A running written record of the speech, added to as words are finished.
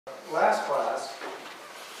last class,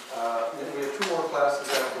 we have 2 more classes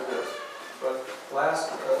after this, but last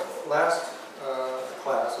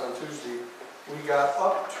class on Tuesday, we got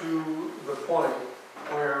up to the point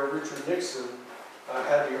where Richard Nixon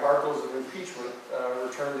had the articles of impeachment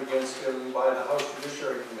returned against him by the House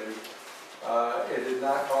Judiciary Committee. It had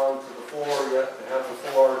not gone to the floor yet to have the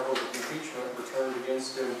full articles of impeachment returned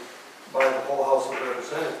against him by the whole House of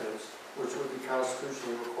Representatives, which would be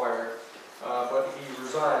constitutionally required. But he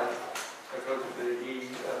resigned. He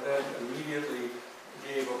then immediately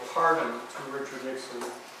gave a pardon to Richard Nixon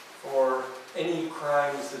for any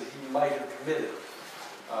crimes that he might have committed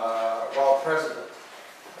while president,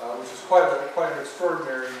 which is quite an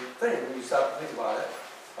extraordinary thing when you stop to think about it.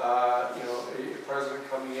 You know, a president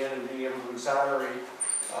coming in and being able to exonerate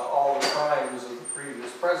all the crimes of the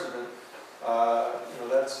previous president. You know,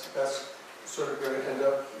 that's sort of going to end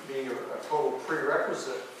up being a total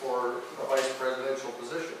prerequisite for the vice presidential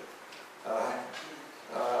position.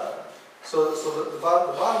 So the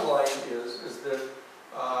bottom line is that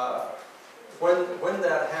when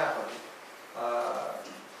that happened,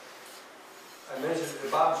 I mentioned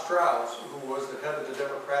that Bob Strauss, who was the head of the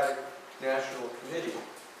Democratic National Committee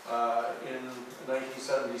in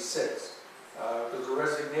 1976, the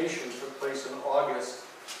resignation took place in August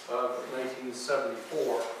of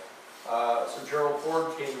 1974. So Gerald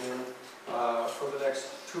Ford came in for the next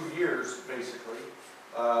 2 years, basically,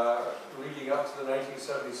 leading up to the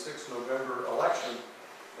 1976 November election.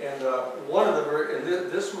 And one of the,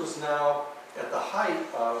 this was now at the height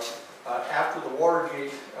of, after the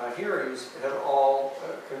Watergate hearings had all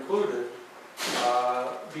concluded,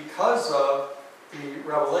 because of the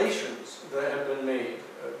revelations that had been made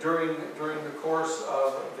during the course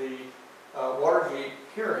of the Watergate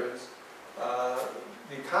hearings.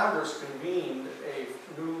 The Congress convened a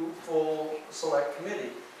new full select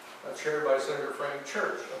committee chaired by Senator Frank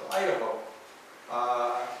Church of Idaho.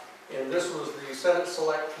 And this was the Senate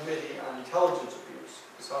Select Committee on Intelligence Abuse.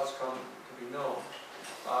 This is how it's come to be known.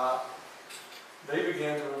 They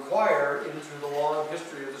began to inquire into the long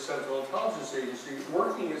history of the Central Intelligence Agency,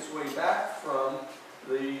 working its way back from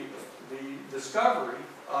the discovery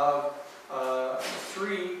of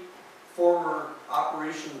 3 former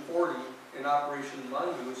Operation 40 and Operation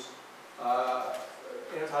Mongoose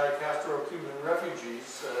anti-Castro Cuban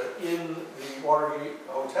refugees in the Watergate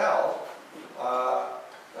Hotel,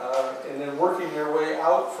 and then working their way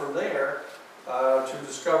out from there to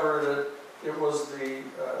discover that it was the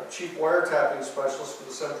chief wiretapping specialist for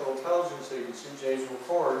the Central Intelligence Agency, James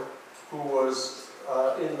McCord, who was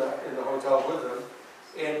in the hotel with him,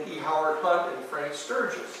 and E. Howard Hunt and Frank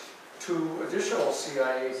Sturgis, 2 additional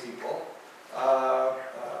CIA people,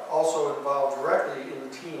 also involved directly in the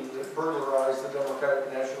team that burglarized the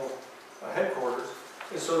Democratic National headquarters.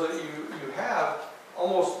 And so that you have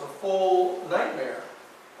almost the full nightmare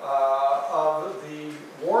of the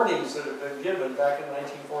warnings that had been given back in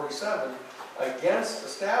 1947 against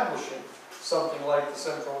establishing something like the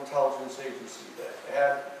Central Intelligence Agency that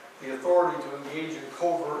had the authority to engage in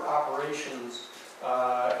covert operations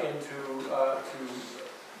and to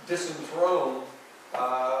disenthrone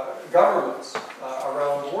governments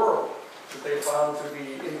around the world that they found to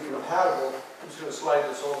be incompatible. I'm just going to slide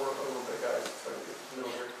this over a little bit, guys, so I can get the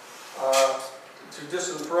middle here. To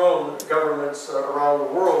disenthrone governments around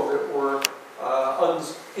the world that were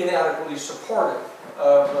inadequately supportive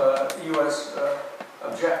of U.S.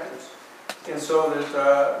 objectives. And so that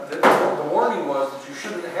the warning was that you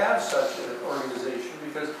shouldn't have such an organization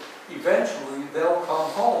because eventually they'll come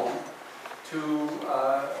home to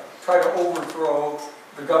try to overthrow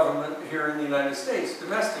the government here in the United States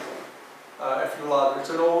domestically. If you allow it. It's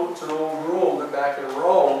an old rule that back in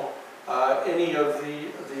Rome, any of the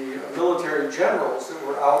military generals that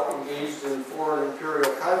were out engaged in foreign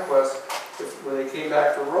imperial conquest, when they came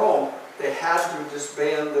back to Rome, they had to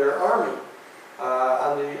disband their army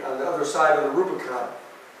on the other side of the Rubicon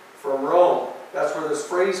from Rome. That's where this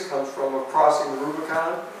phrase comes from, of crossing the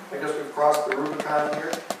Rubicon. I guess we've crossed the Rubicon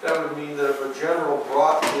here. That would mean that if a general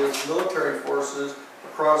brought his military forces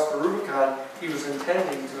across the Rubicon, he was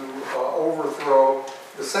intending to overthrow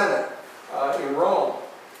the Senate in Rome.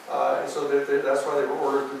 And so that's why they were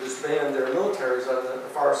ordered to disband their militaries on the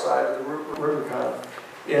far side of the Rubicon.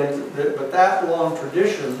 But that long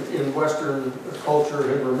tradition in Western culture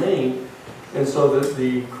had remained. And so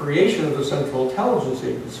the creation of the Central Intelligence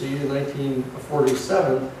Agency in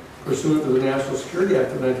 1947, pursuant to the National Security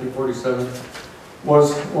Act of 1947,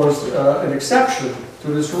 was an exception to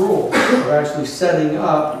this rule of actually setting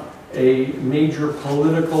up a major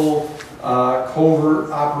political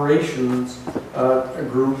covert operations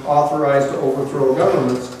group authorized to overthrow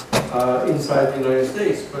governments inside the United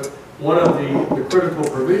States. But one of the critical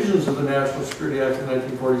provisions of the National Security Act of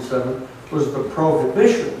 1947 was the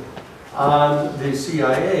prohibition on the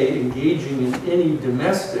CIA engaging in any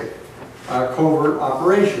domestic covert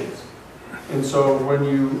operations. And so when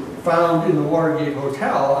you found in the Watergate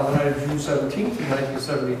Hotel on the night of June 17th of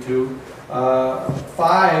 1972,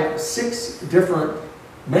 6 different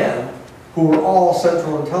men who were all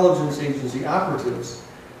Central Intelligence Agency operatives,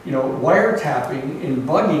 you know, wiretapping and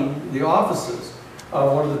bugging the offices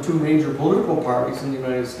of one of the 2 major political parties in the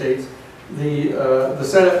United States. The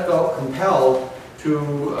Senate felt compelled to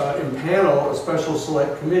impanel a special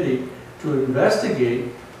select committee to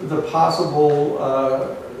investigate the possible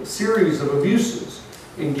series of abuses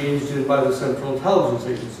engaged in by the Central Intelligence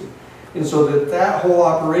Agency. And so that whole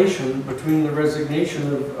operation between the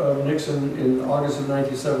resignation of Nixon in August of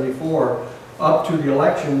 1974 up to the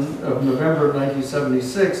election of November of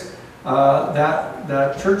 1976,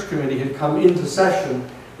 that church committee had come into session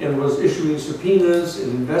and was issuing subpoenas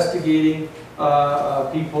and investigating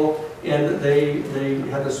people, and they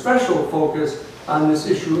had a special focus on this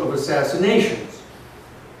issue of assassinations.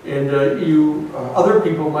 And other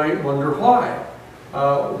people might wonder why.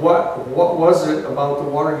 What was it about the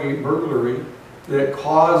Watergate burglary that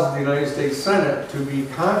caused the United States Senate to be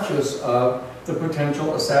conscious of the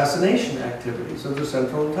potential assassination activities of the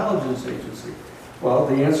Central Intelligence Agency? Well,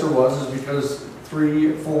 the answer was because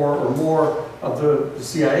 3, 4, or more of the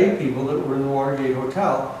CIA people that were in the Watergate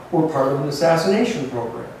Hotel were part of an assassination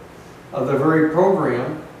program. The very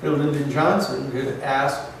program that Lyndon Johnson had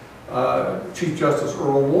asked Chief Justice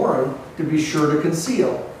Earl Warren to be sure to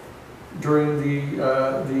conceal during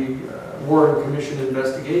the Warren Commission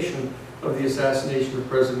investigation of the assassination of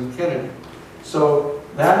President Kennedy. So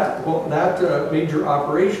that major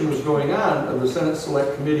operation was going on of the Senate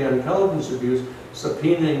Select Committee on Intelligence Abuse,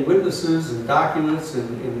 subpoenaing witnesses and documents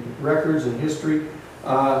and records and history.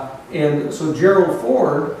 And so Gerald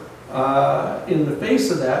Ford, in the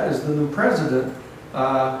face of that, as the new president,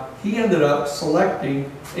 he ended up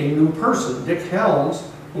selecting a new person, Dick Helms,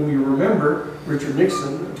 whom you remember Richard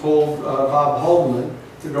Nixon told Bob Haldeman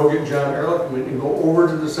to go get John Ehrlichman and go over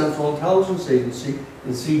to the Central Intelligence Agency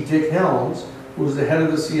and see Dick Helms, who was the head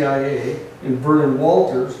of the CIA, and Vernon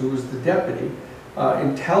Walters, who was the deputy,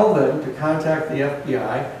 and tell them to contact the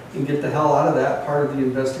FBI and get the hell out of that part of the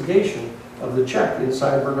investigation of the check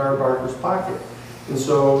inside Bernard Barker's pocket. And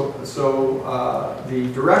so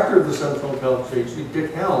the director of the Central Intelligence Agency,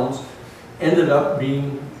 Dick Helms, ended up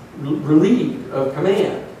being relieved of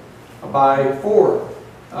command by Ford,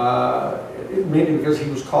 mainly because he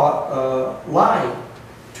was caught lying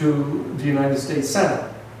to the United States Senate.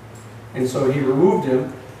 And so he removed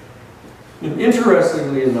him, and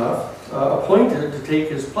interestingly enough, appointed to take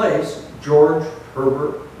his place George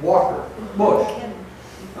Herbert Walker Bush,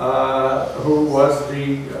 who was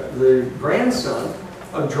the grandson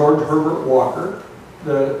of George Herbert Walker,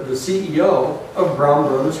 the CEO of Brown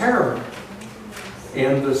Brothers Harriman,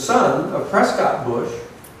 and the son of Prescott Bush,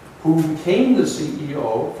 who became the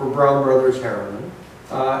CEO for Brown Brothers Harriman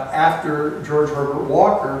after George Herbert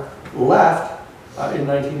Walker left in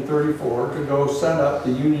 1934 to go set up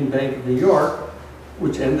the Union Bank of New York,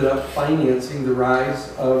 which ended up financing the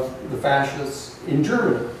rise of the fascists in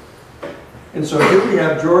Germany. And so here we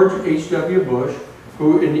have George H.W. Bush,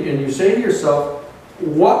 who, and you say to yourself,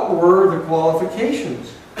 what were the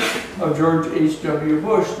qualifications of George H.W.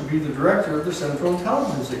 Bush to be the director of the Central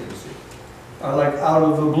Intelligence Agency? Like out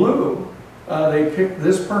of the blue, they picked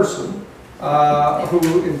this person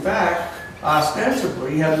who, in fact,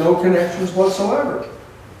 ostensibly had no connections whatsoever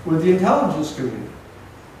with the intelligence community.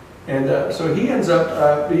 And so he ends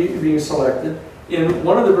up being selected. And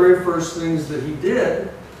one of the very first things that he did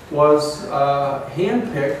was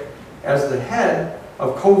handpick as the head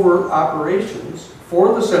of covert operations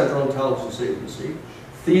for the Central Intelligence Agency,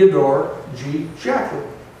 Theodore G. Shackley,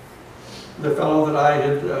 the fellow that I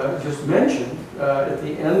had just mentioned at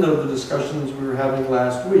the end of the discussions we were having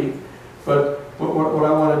last week. But what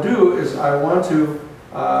I want to do is I want to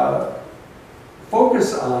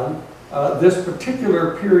focus on this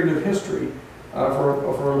particular period of history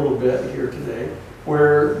for a little bit here today,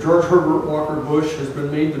 where George Herbert Walker Bush has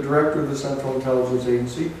been made the director of the Central Intelligence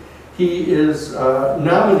Agency. He is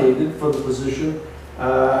nominated for the position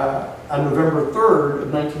on November 3rd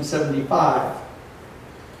of 1975.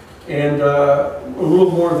 And a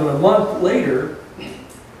little more than a month later,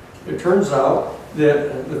 it turns out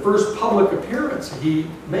that the first public appearance he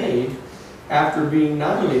made after being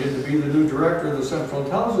nominated to be the new director of the Central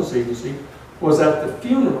Intelligence Agency was at the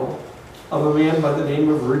funeral of a man by the name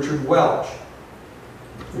of Richard Welch.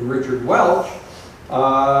 And Richard Welch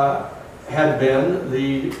had been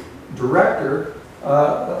the director,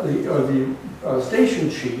 the station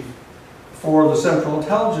chief for the Central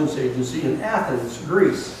Intelligence Agency in Athens,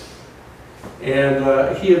 Greece.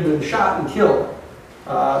 And he had been shot and killed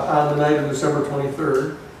on the night of December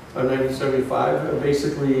 23rd of 1975,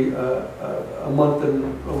 basically a month and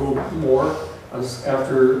a little more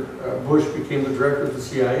after Bush became the director of the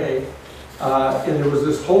CIA. And there was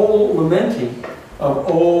this whole lamenting of,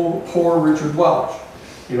 oh, poor Richard Welch,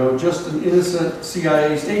 you know, just an innocent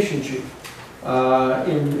CIA station chief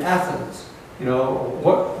in Athens. You know,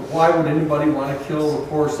 why would anybody want to kill the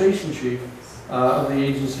poor station chief of the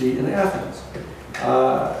agency in Athens?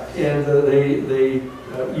 And they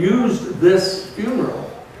used this funeral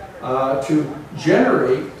to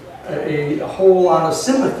generate a whole lot of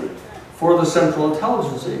sympathy for the Central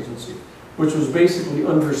Intelligence Agency, which was basically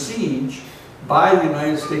under siege by the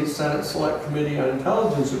United States Senate Select Committee on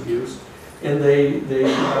Intelligence Abuse, and they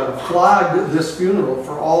flogged this funeral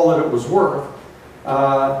for all that it was worth,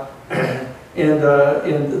 and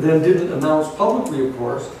then didn't announce publicly, of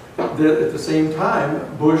course, that at the same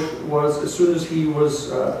time Bush was, as soon as he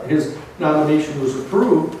was his nomination was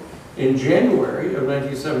approved in January of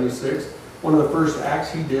 1976, one of the first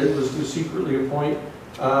acts he did was to secretly appoint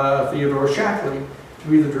Theodore Shackley to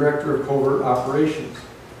be the director of covert operations.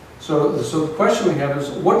 So the question we have is,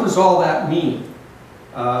 what does all that mean?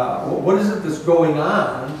 What is it that's going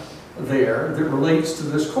on there that relates to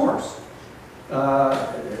this course?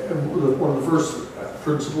 One of the first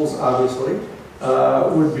principles, obviously,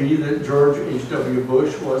 would be that George H.W.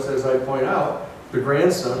 Bush was, as I point out, the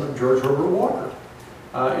grandson of George Herbert Walker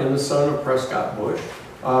and the son of Prescott Bush,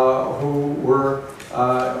 who were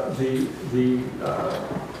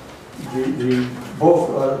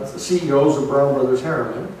both CEOs of Brown Brothers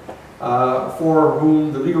Harriman, for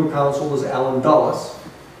whom the legal counsel was Allen Dulles,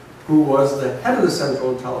 who was the head of the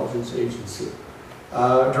Central Intelligence Agency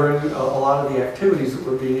during a lot of the activities that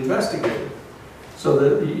were being investigated. So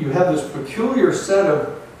that you have this peculiar set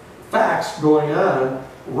of facts going on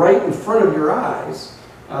right in front of your eyes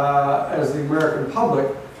as the American public,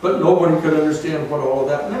 but nobody could understand what all of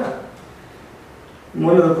that meant.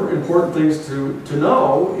 One of the important things to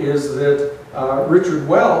know is that Richard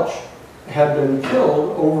Welch had been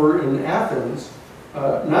killed over in Athens,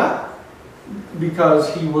 not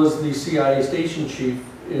because he was the CIA station chief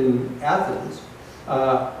in Athens,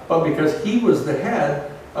 but because he was the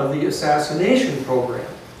head of the assassination program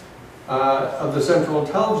of the Central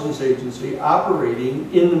Intelligence Agency operating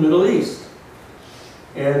in the Middle East.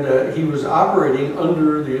 And he was operating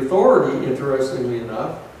under the authority, interestingly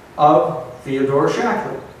enough, of Theodore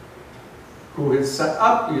Shackley, who had set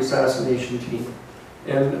up the assassination team.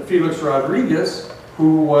 And Felix Rodriguez,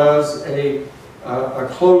 who was a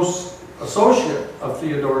close associate of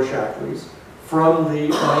Theodore Shackley's from the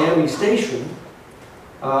Miami station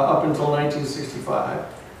up until 1965,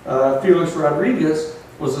 Felix Rodriguez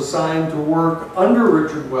was assigned to work under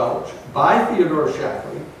Richard Welch by Theodore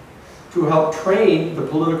Shackley to help train the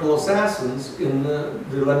political assassins in the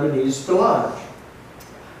Lebanese Spillage.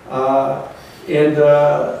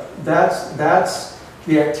 That's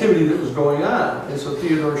the activity that was going on. And so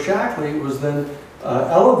Theodore Shackley was then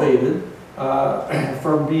elevated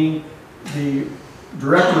from being the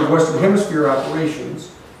director of Western Hemisphere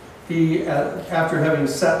operations. He, after having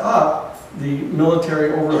set up the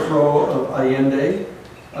military overthrow of Allende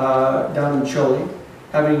down in Chile,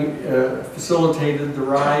 having facilitated the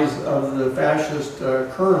rise of the fascist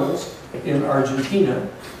colonels in Argentina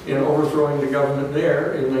in overthrowing the government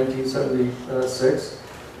there in 1976,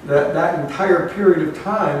 that entire period of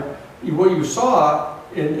time, what you saw,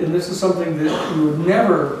 and this is something that you would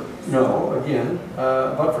never know, again,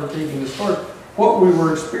 but for taking this course, what we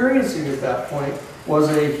were experiencing at that point was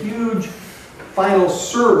a huge final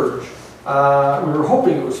surge. We were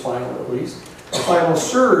hoping it was final, at least, a final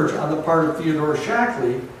surge on the part of Theodore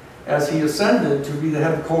Shackley as he ascended to be the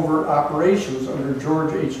head of covert operations under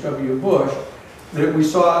George H.W. Bush, that we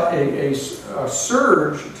saw a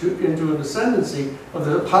surge into an ascendancy of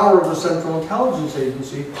the power of the Central Intelligence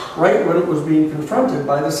Agency right when it was being confronted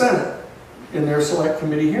by the Senate in their select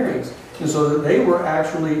committee hearings. And so that they were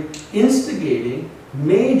actually instigating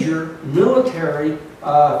major military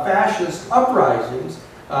fascist uprisings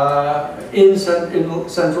in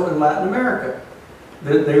Central and Latin America.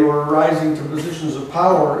 That they were rising to positions of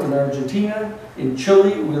power in Argentina, in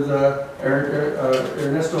Chile with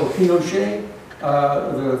Ernesto Pinochet,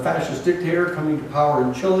 the fascist dictator coming to power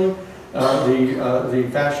in Chile, the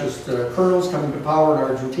fascist colonels coming to power in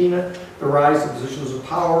Argentina, the rise to positions of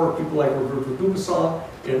power of people like Roberto Dubuisson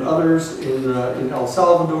and others in El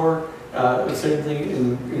Salvador, the same thing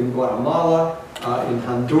in Guatemala, in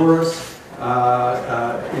Honduras,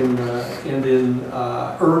 and in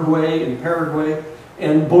Uruguay, in Paraguay,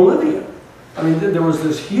 and Bolivia. I mean, there was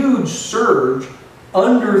this huge surge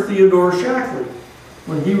under Theodore Shackley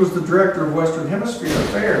when he was the director of Western Hemisphere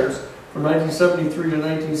Affairs from 1973 to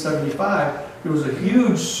 1975. There was a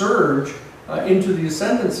huge surge into the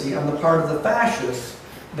ascendancy on the part of the fascists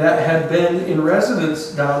that had been in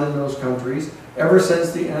residence down in those countries ever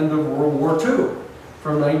since the end of World War II,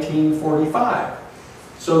 from 1945.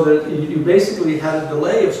 So that you basically had a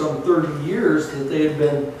delay of some 30 years that they had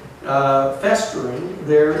been festering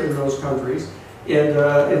there in those countries.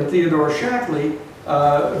 And Theodore Shackley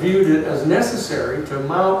viewed it as necessary to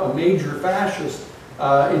mount a major fascist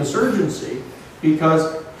insurgency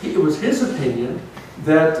because it was his opinion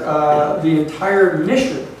that the entire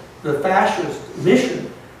mission, the fascist mission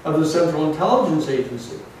of the Central Intelligence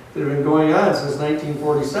Agency that had been going on since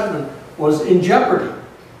 1947 was in jeopardy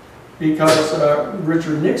because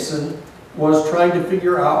Richard Nixon was trying to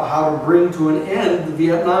figure out how to bring to an end the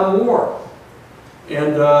Vietnam War.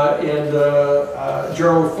 And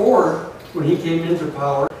Gerald Ford, when he came into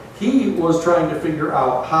power, he was trying to figure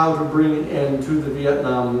out how to bring an end to the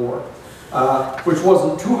Vietnam War, which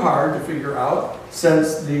wasn't too hard to figure out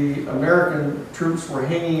since the American troops were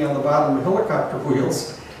hanging on the bottom of helicopter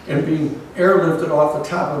wheels and being airlifted off the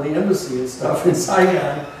top of the embassy and stuff in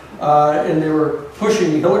Saigon, and they were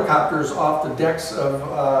pushing helicopters off the decks of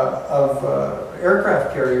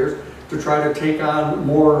aircraft carriers to try to take on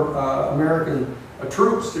more American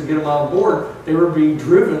troops to get them on board. They were being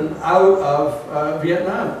driven out of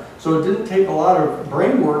Vietnam. So it didn't take a lot of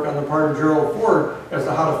brain work on the part of Gerald Ford as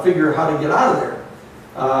to how to figure how to get out of there.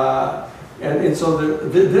 And so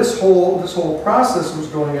this whole process was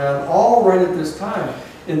going on all right at this time.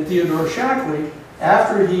 And Theodore Shackley,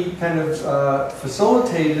 after he kind of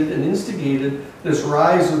facilitated and instigated this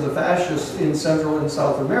rise of the fascists in Central and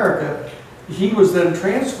South America, he was then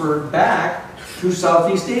transferred back to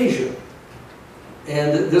Southeast Asia.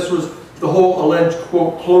 And this was the whole alleged,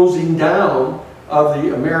 quote, closing down of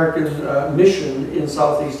the American mission in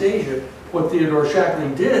Southeast Asia. What Theodore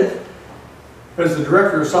Shackley did as the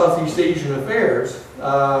director of Southeast Asian Affairs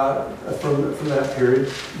from that period,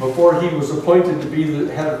 before he was appointed to be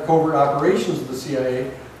the head of covert operations of the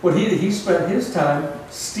CIA, he spent his time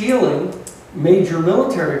stealing major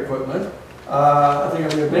military equipment. I think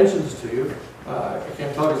I may have mentioned this to you. I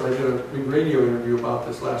can't tell because I did a big radio interview about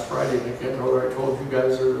this last Friday, and I can't tell whether I told you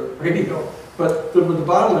guys or the radio. But the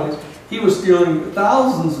bottom line is, he was stealing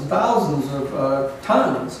thousands and thousands of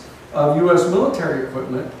tons of U.S. military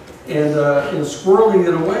equipment and squirreling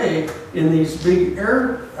it away in these big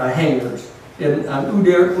air hangars on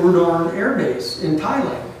Udon Air Base in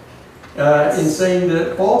Thailand, in saying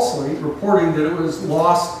that, falsely reporting that it was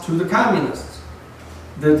lost to the communists.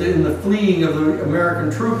 That in the fleeing of the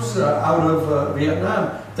American troops out of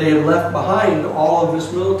Vietnam, they had left behind all of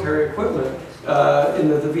this military equipment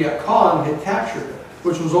and that the Viet Cong had captured it,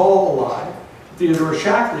 which was all a lie. Theodore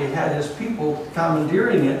Shackley had his people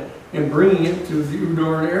commandeering it and bringing it to the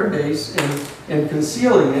Udon Air Base and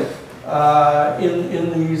concealing it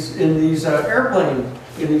in these airplane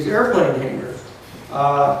hangars.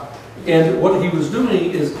 And what he was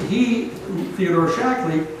doing is Theodore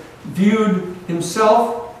Shackley, viewed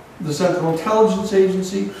himself, the Central Intelligence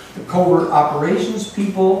Agency, the covert operations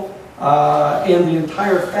people, and the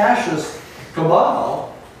entire fascist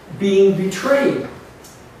cabal being betrayed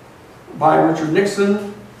by Richard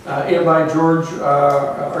Nixon and by Gerald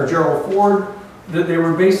Ford, that they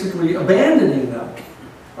were basically abandoning them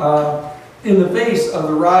in the face of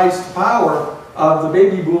the rise to power of the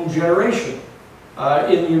baby boom generation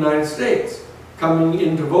in the United States, coming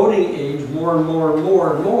into voting age more and more and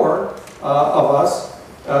more and more of us,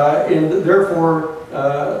 and therefore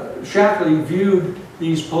Shackley viewed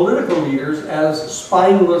these political leaders as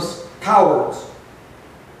spineless cowards.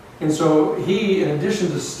 And so he, in addition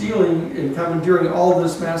to stealing and commandeering all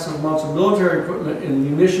this massive amounts of military equipment and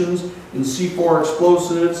munitions, and C4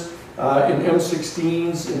 explosives, in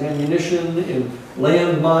M16s, and ammunition, and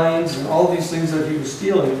landmines, and all these things that he was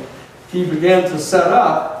stealing, he began to set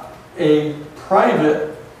up a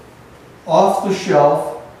private,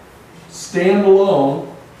 off-the-shelf, standalone,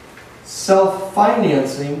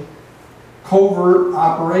 self-financing covert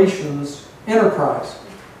operations enterprise.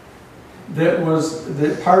 That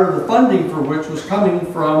part of the funding for which was coming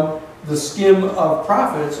from the skim of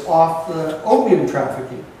profits off the opium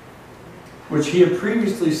trafficking, which he had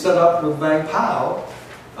previously set up with Vang Pao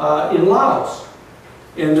in Laos.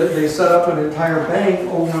 And they set up an entire bank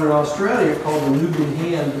over in Australia called the Nubian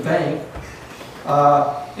Hand Bank.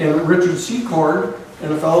 And Richard Secord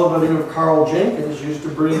and a fellow by the name of Carl Jenkins used to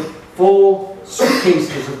bring full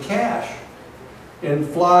suitcases of cash and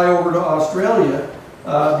fly over to Australia,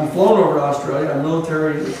 be flown over to Australia on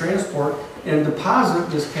military transport, and deposit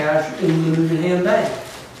this cash in the Sheehan Bank.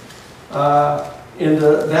 That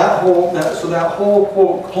whole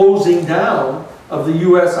quote closing down of the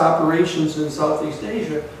U.S. operations in Southeast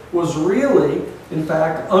Asia was really, in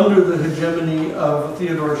fact, under the hegemony of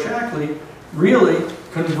Theodore Shackley, really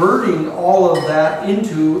converting all of that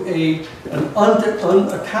into an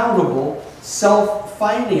unaccountable,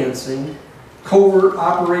 self-financing covert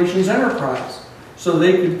operations enterprise. So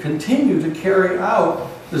they could continue to carry out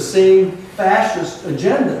the same fascist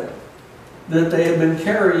agenda that they had been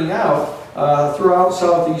carrying out throughout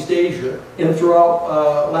Southeast Asia and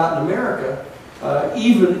throughout Latin America,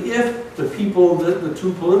 even if the people that the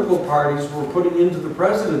two political parties were putting into the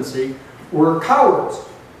presidency were cowards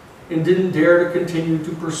and didn't dare to continue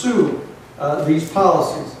to pursue these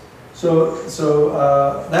policies. So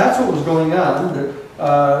that's what was going on.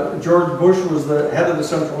 George Bush was the head of the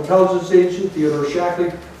Central Intelligence Agency. Theodore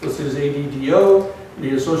Shackley was his ADDO,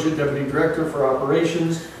 the Associate Deputy Director for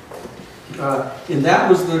Operations. And that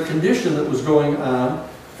was the condition that was going on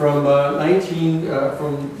from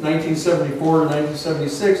 1974 to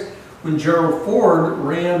 1976, when Gerald Ford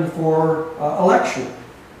ran for election,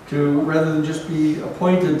 rather than just be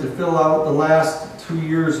appointed to fill out the last 2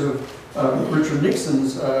 years of Richard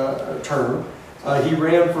Nixon's term. He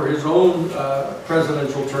ran for his own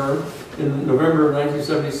presidential term in November of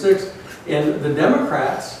 1976, and the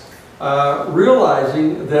Democrats,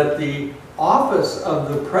 realizing that the office of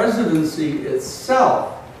the presidency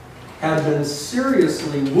itself had been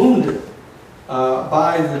seriously wounded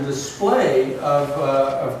by the display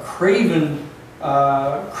of craven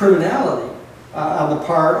criminality on the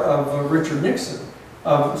part of Richard Nixon,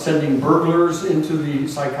 of sending burglars into the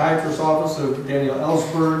psychiatrist's office of Daniel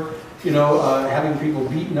Ellsberg, having people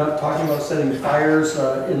beaten up, talking about setting fires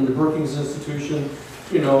in the Brookings Institution,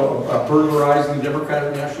 burglarizing the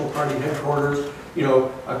Democratic National Party headquarters,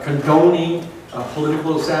 condoning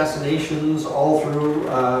political assassinations all through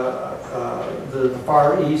the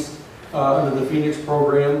Far East under the Phoenix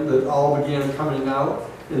program that all began coming out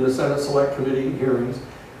in the Senate Select Committee hearings.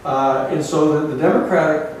 And so the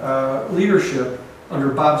Democratic leadership under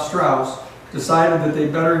Bob Strauss decided that they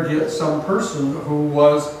better get some person who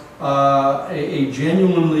was a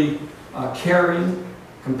genuinely caring,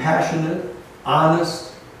 compassionate,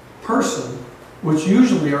 honest person, which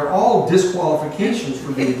usually are all disqualifications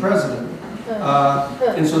for being president.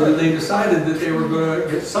 And so that they decided that they were going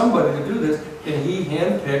to get somebody to do this, and he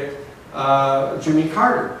handpicked Jimmy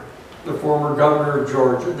Carter, the former governor of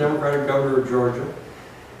Georgia, Democratic governor of Georgia,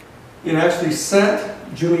 and actually sent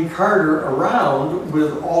Jimmy Carter around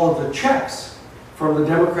with all of the checks from the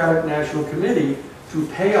Democratic National Committee to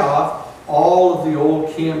pay off all of the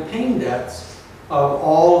old campaign debts of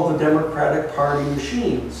all of the Democratic Party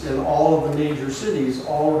machines in all of the major cities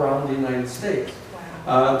all around the United States.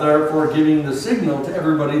 Therefore giving the signal to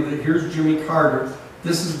everybody that here's Jimmy Carter,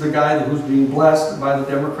 this is the guy who's being blessed by the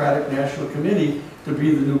Democratic National Committee to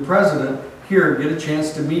be the new president. Here, get a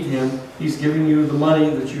chance to meet him. He's giving you the money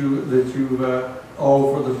that you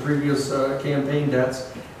owe for the previous campaign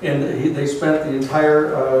debts. And they spent the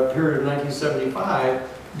entire period of 1975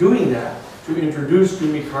 doing that, to introduce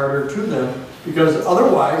Jimmy Carter to them, because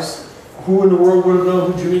otherwise, who in the world would have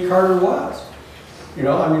known who Jimmy Carter was? The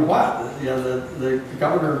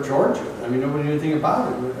governor of Georgia. Nobody knew anything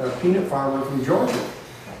about him, a peanut farmer from Georgia.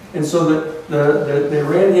 And so they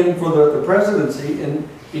ran him for the presidency, and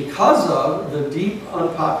because of the deep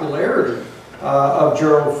unpopularity of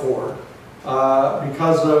Gerald Ford,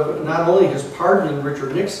 because of not only his pardoning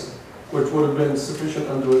Richard Nixon, which would have been sufficient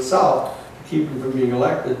unto itself to keep him from being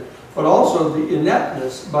elected, but also the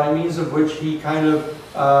ineptness by means of which he kind of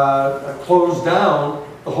closed down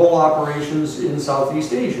the whole operations in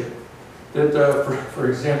Southeast Asia. That, for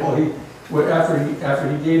example, after he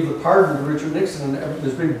gave the pardon to Richard Nixon, and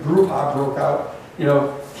this big brouhaha broke out,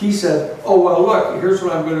 he said, "Oh, well, look, here's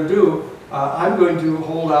what I'm going to do. I'm going to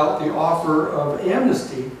hold out the offer of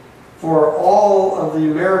amnesty for all of the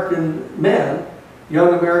American men,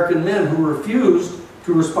 young American men who refused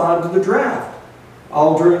to respond to the draft,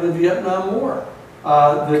 all during the Vietnam War.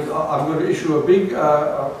 I'm going to issue a big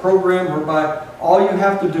program whereby all you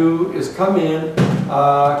have to do is come in,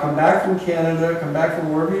 come back from Canada, come back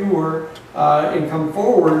from wherever you were, and come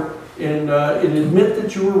forward and admit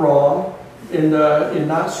that you were wrong in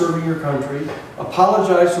not serving your country,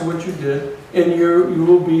 apologize for what you did, and you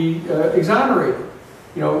will be exonerated."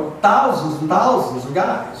 Thousands and thousands of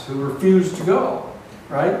guys who refused to go,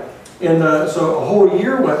 right? And so a whole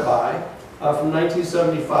year went by from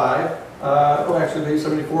 1975, actually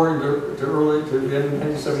 1974 to the end of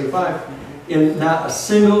 1975, and not a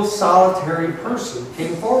single solitary person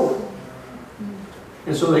came forward.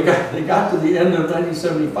 And so they got to the end of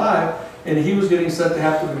 1975, and he was getting set to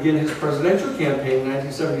have to begin his presidential campaign in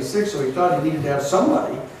 1976, so he thought he needed to have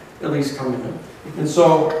somebody at least come in. And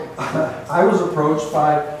so I was approached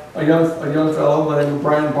by a young fellow by the name of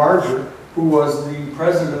Brian Barger, who was the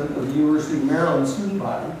president of the University of Maryland student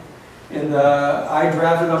body. And I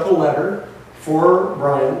drafted up a letter for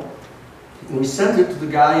Brian, and we sent it to the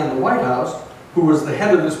guy in the White House who was the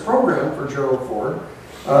head of this program for Gerald Ford.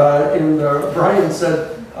 Brian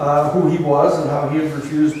said who he was and how he had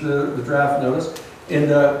refused the draft notice.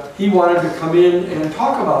 And he wanted to come in and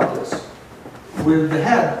talk about this with the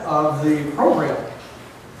head of the program.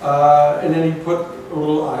 And then he put a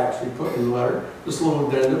little, I actually put in the letter, this little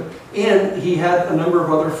addendum. And he had a number of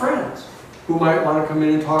other friends who might want to come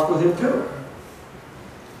in and talk with him too.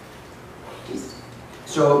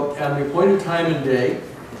 So on the appointed time and day,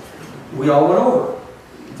 we all went over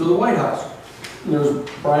to the White House. And there was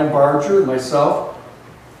Brian Barger, myself,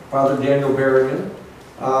 Father Daniel Berrigan,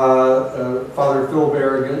 Father Phil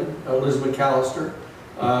Berrigan, Liz McAllister,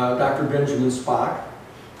 Dr. Benjamin Spock,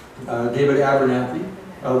 David Abernathy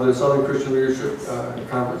of the Southern Christian Leadership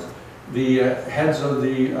Conference, the heads of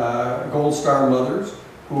the Gold Star Mothers,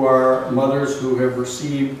 who are mothers who have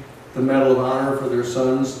received the Medal of Honor for their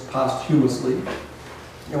sons posthumously.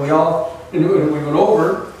 And we went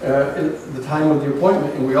over at the time of the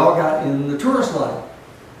appointment, and we all got in the tourist line.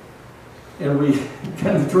 And we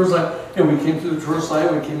got in the tourist line, and we came through the tourist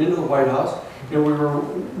line, we came into the White House, and we were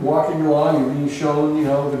walking along and being shown, you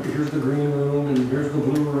know, here's the green room, and here's the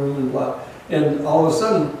blue room, and blah. And all of a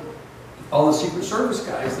sudden, all the Secret Service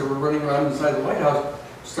guys that were running around inside the White House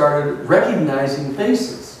started recognizing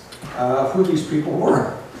faces of who these people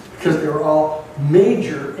were, because they were all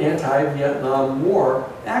major anti-Vietnam War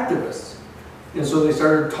activists. And so they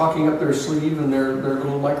started talking up their sleeve and their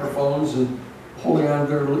little microphones and holding on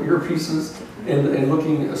to their little earpieces and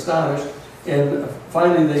looking astonished. And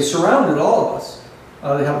finally they surrounded all of us.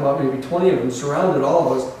 They had about maybe 20 of them, surrounded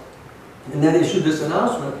all of us, and then issued this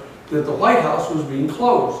announcement that the White House was being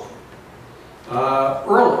closed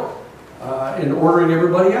early and ordering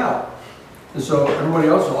everybody out. And so everybody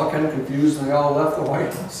else was all kind of confused, and they all left the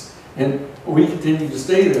White House. And we continued to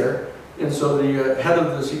stay there. And so the head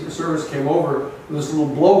of the Secret Service came over with this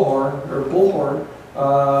little blowhorn, or bullhorn,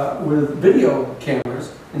 with video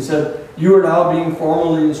cameras, and said, "You are now being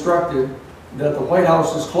formally instructed that the White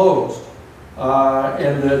House is closed,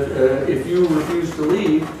 and that if you refuse to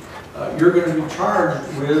leave, you're going to be charged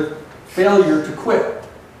with failure to quit,"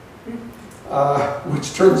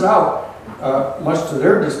 which turns out, much to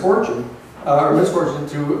their misfortune,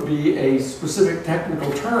 to be a specific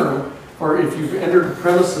technical term for if you've entered the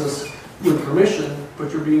premises with permission,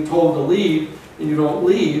 but you're being told to leave and you don't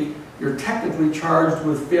leave, you're technically charged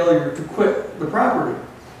with failure to quit the property.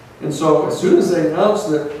 And so as soon as they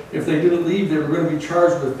announced that if they didn't leave, they were going to be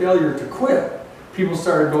charged with failure to quit, people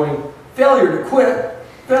started going, "Failure to quit,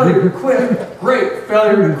 failure to quit, great,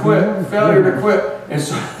 failure to quit, failure to quit." And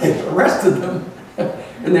so they arrested them.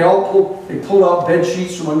 And they pulled out bed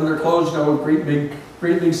sheets from under their clothes, you know, with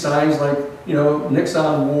great big signs like, you know,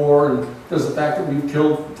 Nixon war, and does the fact that we've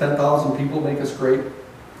killed 10,000 people make us great,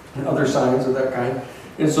 and other signs of that kind.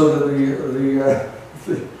 And so the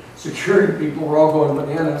security people were all going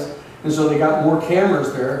bananas, and so they got more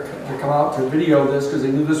cameras there to come out to video this, because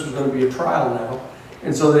they knew this was going to be a trial now.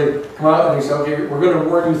 And so they come out and they say, "Okay, we're going to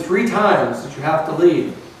warn you 3 times that you have to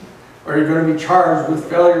leave, or you're going to be charged with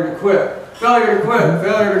failure to quit. Failure to quit,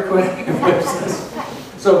 failure to quit."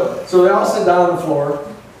 So they all sit down on the floor,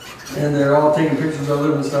 and they're all taking pictures of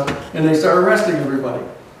them and stuff, and they start arresting everybody.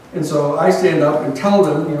 And so I stand up and tell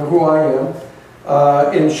them, you know, who I am,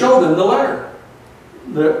 and show them the letter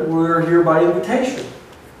that we're here by invitation,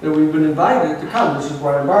 that we've been invited to come. This is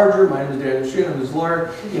Brian Barger, my name is Daniel Sheehan, I'm his lawyer.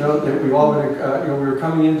 You know, that we've all been, you know, we were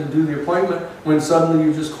coming in to do the appointment when suddenly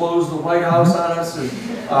you just closed the White House on us,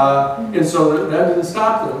 and so that didn't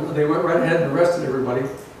stop them. They went right ahead and arrested everybody.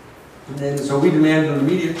 And so we demanded an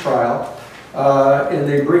immediate trial, and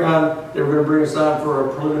they were going to bring us on for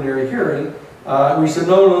a preliminary hearing. We said,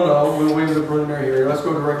 no, we'll waive the preliminary hearing. Let's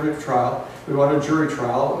go directly to trial. We want a jury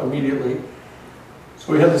trial immediately.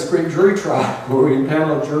 So we had this great jury trial where we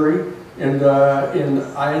impaneled a jury, and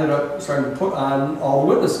I ended up starting to put on all the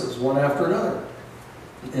witnesses, one after another.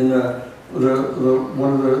 And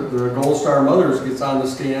one of the Gold Star mothers gets on the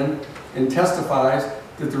stand and testifies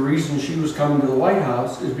that the reason she was coming to the White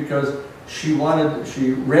House is because she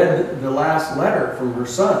read the last letter from her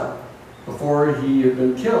son before he had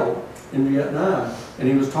been killed in Vietnam, and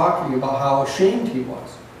he was talking about how ashamed he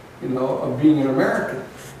was, you know, of being an American.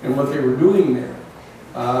 and what they were doing there.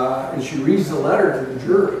 And she reads the letter to the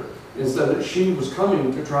jury and said that she was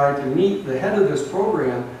coming to try to meet the head of this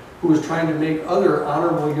program, who was trying to make other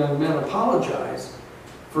honorable young men apologize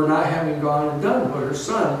for not having gone and done what her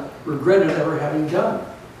son regretted ever having done.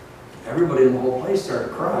 Everybody in the whole place started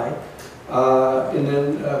to cry. And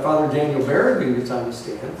then Father Daniel Berrigan gets on the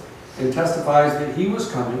stand and testifies that he was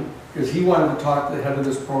coming because he wanted to talk to the head of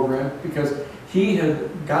this program, because he had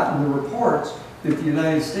gotten the reports that the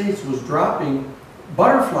United States was dropping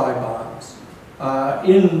butterfly bombs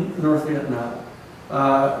in North Vietnam.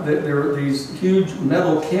 That there were these huge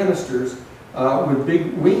metal canisters with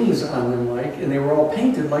big wings on them, and they were all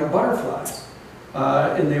painted like butterflies.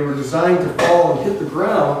 And they were designed to fall and hit the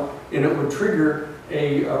ground, and it would trigger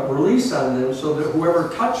a release on them so that whoever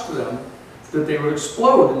touched them, that they would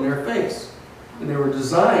explode in their face. And they were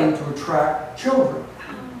designed to attract children,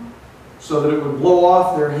 so that it would blow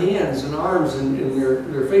off their hands and arms in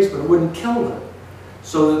their face, but it wouldn't kill them,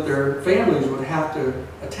 so that their families would have to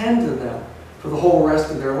attend to them for the whole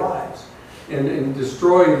rest of their lives, and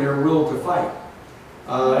destroy their will to fight.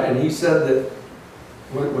 And he said that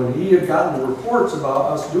when he had gotten the reports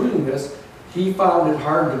about us doing this, he found it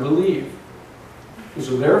hard to believe. And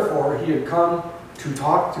so therefore, he had come to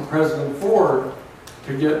talk to President Ford,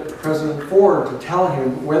 to get President Ford to tell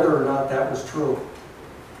him whether or not that was true.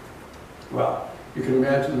 Well, you can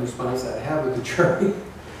imagine the response that had with the jury.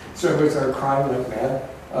 So everybody started crying like mad.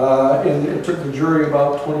 And it took the jury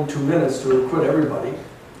about 22 minutes to acquit everybody.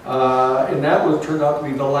 And that turned out to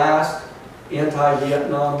be the last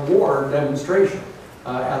anti-Vietnam War demonstration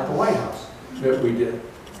at the White House that we did.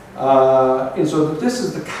 And so this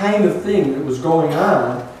is the kind of thing that was going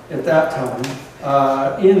on at that time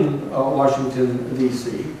in Washington,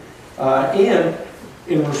 D.C. And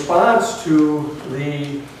in response to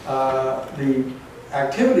the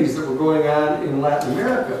activities that were going on in Latin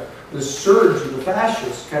America, the surge of the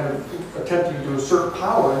fascists kind of attempting to assert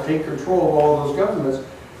power and take control of all of those governments,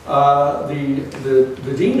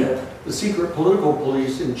 the DINA, the secret political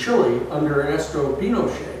police in Chile under Ernesto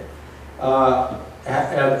Pinochet,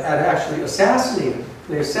 had actually assassinated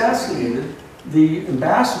the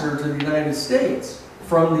ambassador to the United States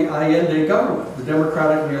from the Allende government. The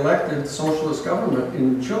democratically elected socialist government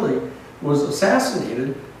in Chile was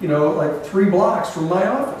assassinated, like 3 blocks from my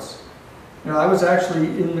office. I was actually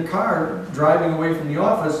in the car driving away from the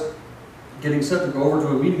office, getting set to go over to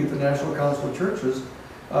a meeting at the National Council of Churches,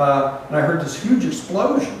 and I heard this huge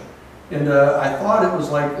explosion. And I thought it was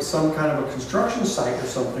like some kind of a construction site or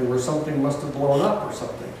something, where something must have blown up or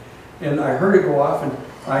something. And I heard it go off, and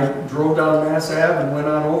I drove down Mass Ave and went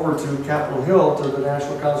on over to Capitol Hill to the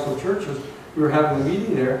National Council of Churches. We were having a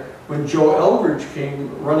meeting there when Joe Eldridge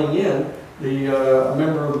came running in, a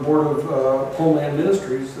member of the Board of Homeland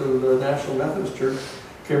Ministries of the National Methodist Church,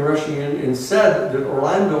 came rushing in and said that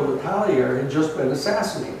Orlando Letelier had just been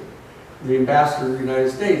assassinated. The ambassador of the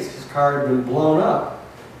United States, his car had been blown up,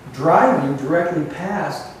 driving directly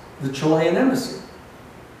past the Chilean embassy.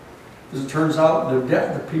 As it turns out,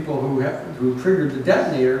 the people who triggered the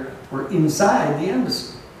detonator were inside the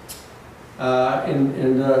embassy.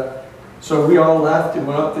 So we all left and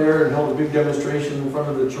went up there and held a big demonstration in front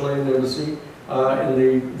of the Chilean embassy. And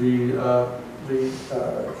the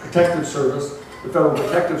protective service, the Federal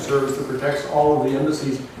Protective Service that protects all of the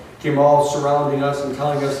embassies, came all surrounding us and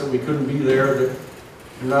telling us that we couldn't be there, that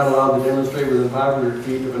we're not allowed to demonstrate within 500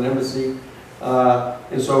 feet of an embassy.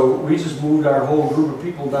 And so we just moved our whole group of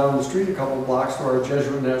people down the street a couple of blocks to our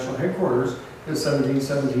Jesuit National Headquarters at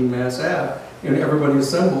 1717 Mass Ave. And everybody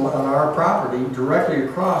assembled on our property directly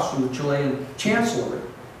across from the Chilean Chancellery,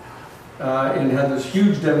 and had this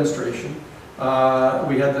huge demonstration.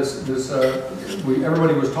 We had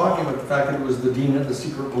everybody was talking about the fact that it was the DINA, the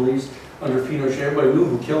secret police under Pinochet. Everybody knew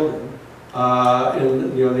who killed him.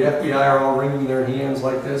 And the FBI are all wringing their hands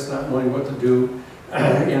like this, not knowing what to do.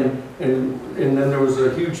 And then there was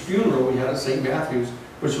a huge funeral we had at St. Matthew's,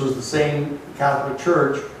 which was the same Catholic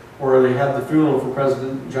church where they had the funeral for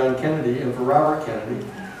President John Kennedy and for Robert Kennedy.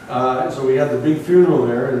 So we had the big funeral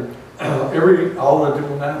there, and all the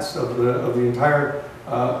diplomats of the entire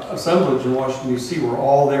assemblage in Washington, D.C. were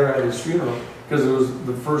all there at his funeral, because it was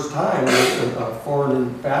the first time that a foreign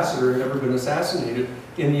ambassador had ever been assassinated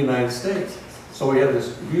in the United States. So we had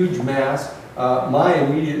this huge mass. My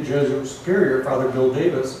immediate Jesuit superior, Father Bill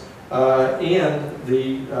Davis, and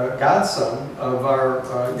the godson of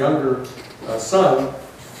our younger son,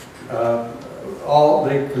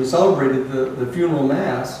 they celebrated the funeral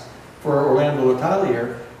mass for Orlando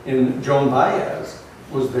Letelier, and Joan Baez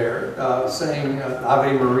was there saying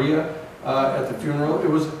Ave Maria at the funeral.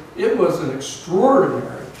 It was an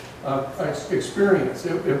extraordinary experience.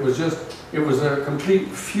 It was a complete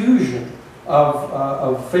fusion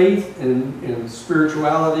of faith in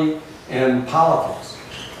spirituality and politics.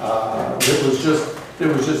 It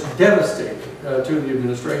was just devastating to the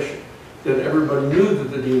administration that everybody knew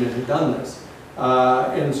that the dean had done this.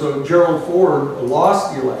 And so Gerald Ford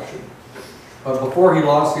lost the election. But before he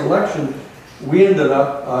lost the election, we ended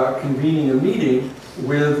up convening a meeting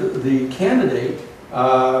with the candidate,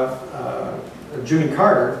 Jimmy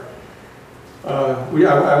Carter.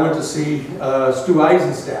 I went to see Stu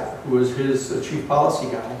Eisenstadt, who was his chief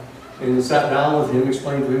policy guy, and sat down with him,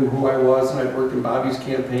 explained to him who I was, and I'd worked in Bobby's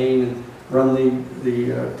campaign and run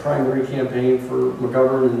the primary campaign for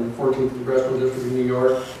McGovern in the 14th Congressional District of New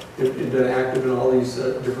York. Had been active in all these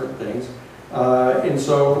different things. And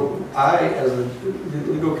so I, as the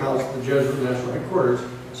legal counsel of the Jesuit National Headquarters,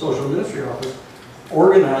 Social Ministry Office,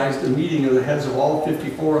 organized a meeting of the heads of all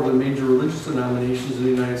 54 of the major religious denominations in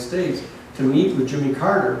the United States to meet with Jimmy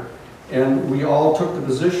Carter. And we all took the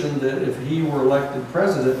position that if he were elected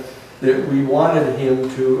president, that we wanted him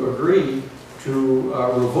to agree to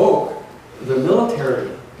revoke the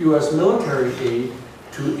military, U.S. military aid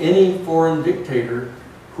to any foreign dictator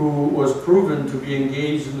who was proven to be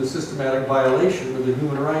engaged in the systematic violation of the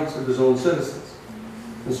human rights of his own citizens.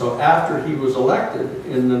 And so after he was elected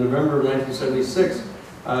in November of 1976,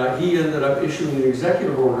 he ended up issuing an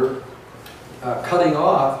executive order cutting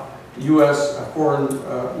off U.S. foreign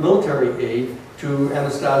military aid to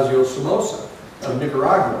Anastasio Somoza of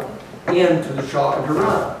Nicaragua and to the Shah of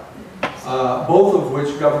Iran, both of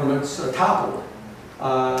which governments toppled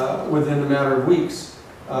within a matter of weeks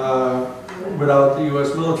without the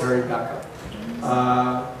U.S. military backup.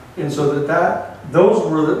 And so those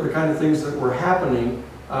were the kind of things that were happening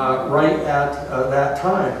right at that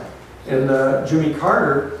time. And Jimmy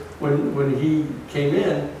Carter, when he came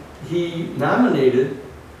in, he nominated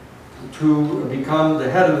to become the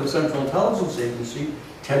head of the Central Intelligence Agency,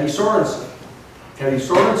 Teddy Sorensen. Teddy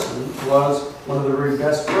Sorensen was one of the very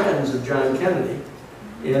best friends of John Kennedy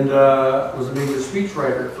and was a major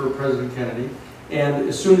speechwriter for President Kennedy. And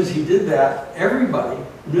as soon as he did that, everybody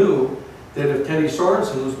knew that if Teddy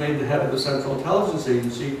Sorensen was made the head of the Central Intelligence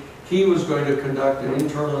Agency, he was going to conduct an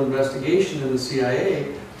internal investigation in the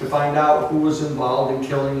CIA to find out who was involved in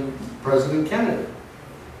killing President Kennedy.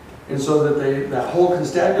 And so that that whole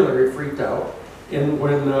constabulary freaked out. And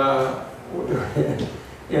when,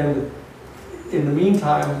 and in the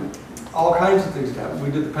meantime, all kinds of things happened.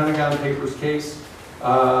 We did the Pentagon Papers case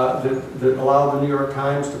that allowed the New York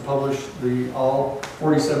Times to publish all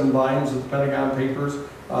 47 volumes of the Pentagon Papers.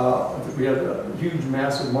 We had huge,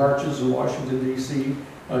 massive marches in Washington, D.C.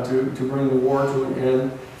 To bring the war to an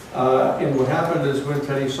end. And what happened is when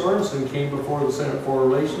Teddy Sorensen came before the Senate Foreign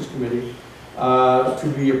Relations Committee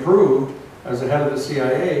to be approved as the head of the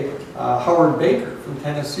CIA, Howard Baker from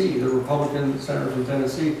Tennessee, the Republican senator from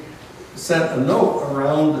Tennessee, sent a note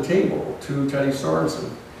around the table to Teddy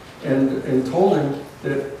Sorensen and told him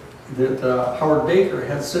that Howard Baker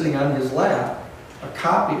had sitting on his lap a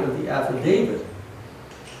copy of the affidavit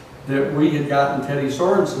that we had gotten Teddy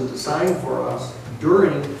Sorensen to sign for us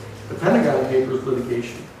during the Pentagon Papers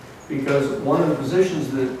litigation. Because one of the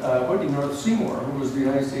positions that Whitney North Seymour, who was the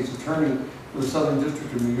United States Attorney for the Southern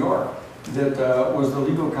District of New York, that was the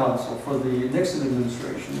legal counsel for the Nixon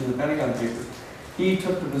administration in the Pentagon Papers, he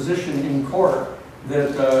took the position in court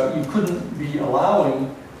that you couldn't be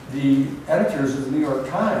allowing the editors of the New York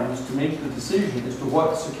Times to make the decision as to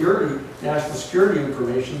what national security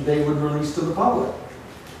information they would release to the public.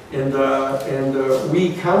 And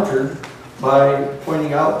we countered by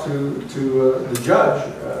pointing out to the judge,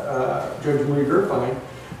 Judge Marie Gerfine,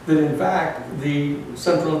 that in fact the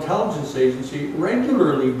Central Intelligence Agency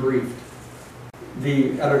regularly briefed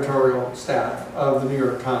the editorial staff of the New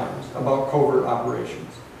York Times about covert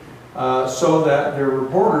operations, so that their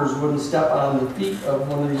reporters wouldn't step on the feet of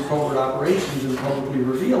one of these covert operations and publicly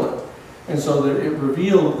reveal it. And so that it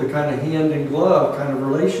revealed the kind of hand-in-glove kind of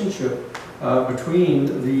relationship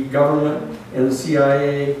between the government and the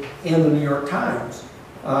CIA and the New York Times.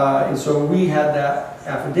 And so we had that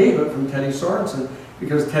affidavit from Teddy Sorensen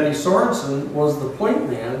because Teddy Sorensen was the point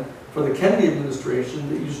man for the Kennedy administration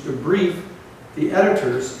that used to brief the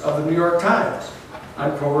editors of the New York Times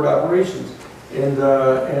on covert operations. And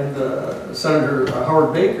Senator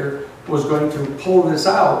Howard Baker was going to pull this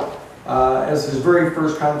out as his very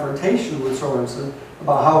first confrontation with Sorensen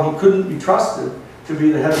about how he couldn't be trusted to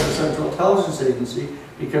be the head of the Central Intelligence Agency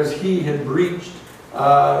because he had breached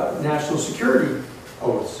national security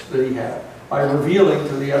oaths that he had by revealing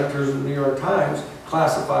to the editors of the New York Times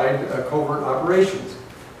classified covert operations.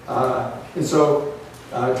 And so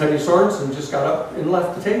Teddy Sorensen just got up and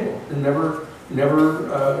left the table and never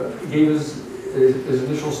gave his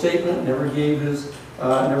initial statement, never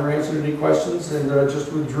answered any questions, and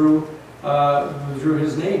just withdrew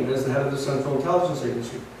his name as the head of the Central Intelligence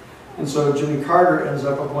Agency. And so Jimmy Carter ends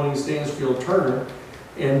up appointing Stansfield Turner,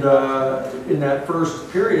 and in that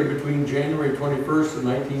first period between January 21st of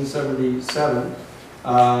 1977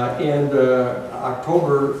 and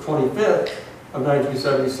October 25th of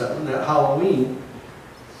 1977, that Halloween,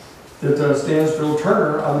 that Stansfield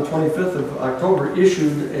Turner on the 25th of October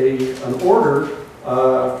issued an order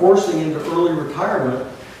forcing into early retirement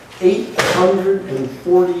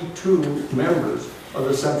 842 members of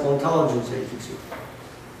the Central Intelligence Agency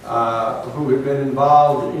who had been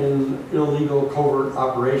involved in illegal covert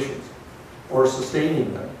operations or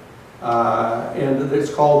sustaining them. And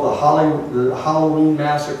it's called the Halloween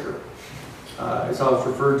Massacre. It's how it's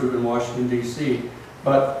referred to in Washington, D.C.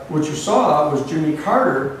 But what you saw was Jimmy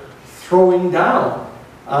Carter throwing down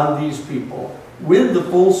on these people with the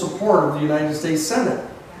full support of the United States Senate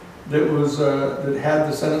that had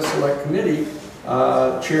the Senate Select Committee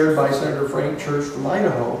chaired by Senator Frank Church from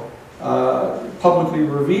Idaho, publicly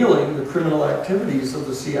revealing the criminal activities of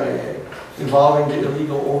the CIA involving the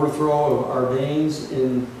illegal overthrow of Arbenz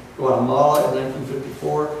in Guatemala in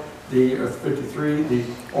 1953, the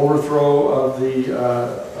overthrow of the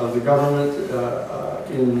government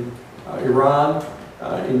in Iran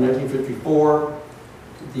in 1954,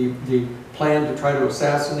 the plan to try to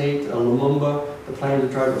assassinate Lumumba, the plan to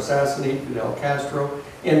try to assassinate Fidel Castro.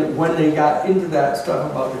 And when they got into that stuff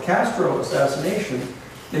about the Castro assassination,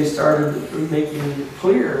 they started making it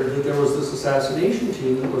clear that there was this assassination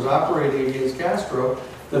team that was operating against Castro,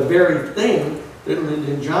 the very thing that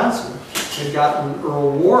Lyndon Johnson had gotten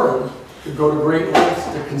Earl Warren to go to great lengths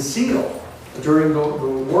to conceal during the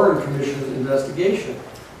Warren Commission's investigation.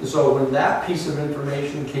 And so when that piece of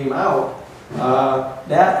information came out,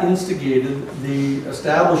 that instigated the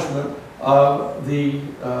establishment of the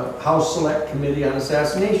House Select Committee on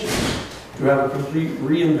Assassination to have a complete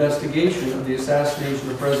reinvestigation of the assassination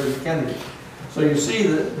of President Kennedy. So you see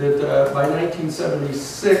that by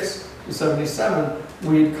 1976 to 77,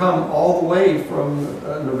 we had come all the way from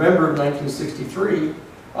November of 1963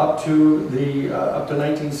 up to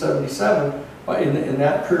 1977. In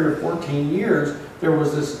that period of 14 years, there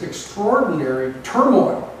was this extraordinary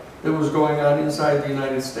turmoil that was going on inside the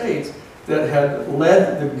United States that had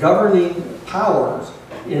led the governing powers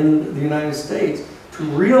in the United States to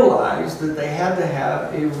realize that they had to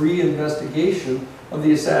have a reinvestigation of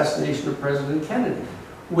the assassination of President Kennedy,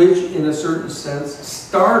 which in a certain sense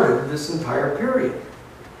started this entire period.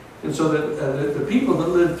 And so that the people that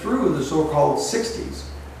lived through the so-called 60s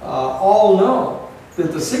all know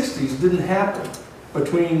that the 60s didn't happen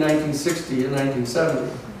between 1960 and 1970.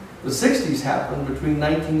 The 60s happened between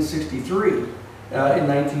 1963 and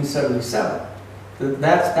 1977.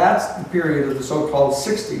 That's the period of the so-called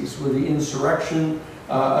 60s, with the insurrection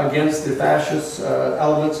against the fascist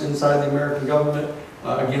elements inside the American government,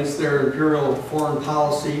 against their imperial foreign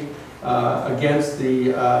policy, against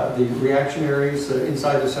the reactionaries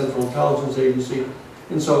inside the Central Intelligence Agency.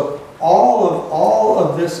 And so all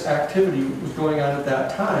of this activity was going on at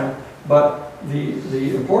that time, but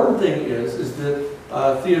the important thing is that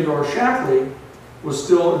Theodore Shackley was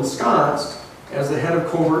still ensconced as the head of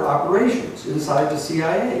covert operations inside the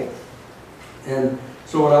CIA. And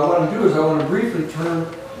so what I want to do is I want to briefly turn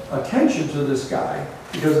attention to this guy,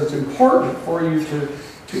 because it's important for you to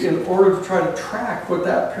in order to try to track what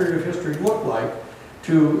that period of history looked like,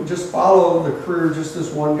 to just follow the career of just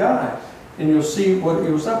this one guy. And you'll see what he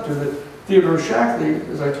was up to. That Theodore Shackley,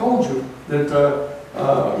 as I told you, that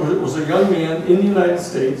was a young man in the United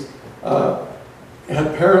States,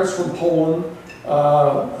 had parents from Poland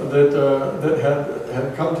that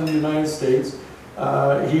had come to the United States.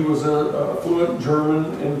 He was a fluent German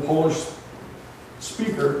and Polish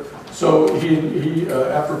speaker. So he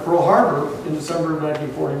after Pearl Harbor in December of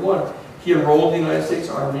 1941, he enrolled in the United States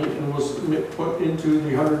Army and was put into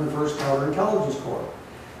the 101st Counterintelligence Corps.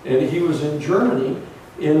 And he was in Germany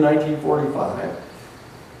in 1945,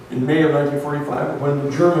 in May of 1945, when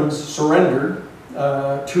the Germans surrendered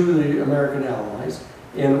to the American Allies.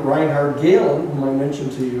 And Reinhard Gehlen, whom I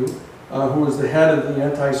mentioned to you, who was the head of the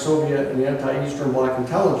anti-Soviet and anti-Eastern Bloc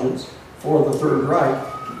intelligence for the Third Reich,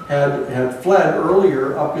 had fled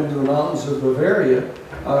earlier up into the mountains of Bavaria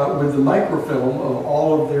with the microfilm of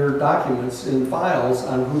all of their documents in files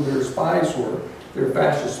on who their spies were, their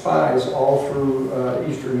fascist spies all through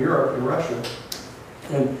Eastern Europe and Russia.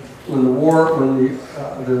 And when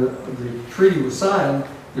the treaty was signed,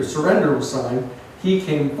 the surrender was signed, he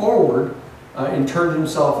came forward and turned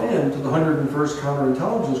himself in to the 101st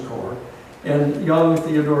Counterintelligence Corps. And young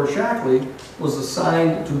Theodore Shackley was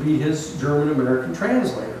assigned to be his German-American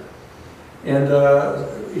translator. And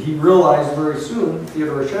he realized very soon,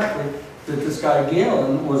 Theodore Shackley, that this guy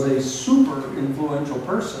Galen was a super influential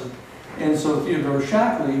person. And so Theodore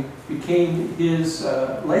Shackley became his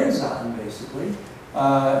liaison, basically,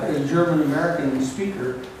 a German-American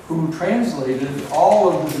speaker who translated all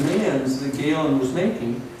of the demands that Galen was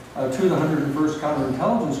making to the 101st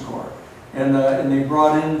Counterintelligence Corps. And they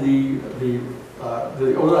brought in the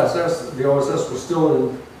OSS. The OSS was still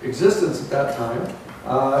in existence at that time,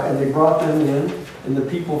 and they brought them in, and the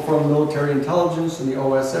people from military intelligence and the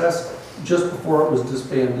OSS, just before it was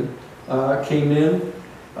disbanded, came in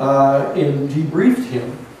and debriefed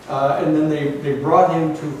him, and then they brought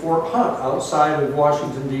him to Fort Hunt outside of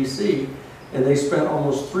Washington, D.C., and they spent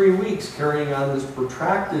almost 3 weeks carrying on this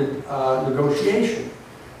protracted negotiation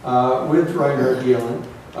with Reinhard Galen,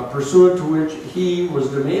 pursuant to which he was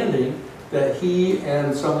demanding that he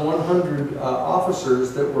and some 100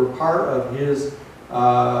 officers that were part of his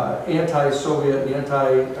anti-Soviet,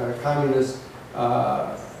 anti-communist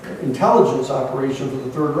intelligence operation for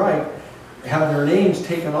the Third Reich have their names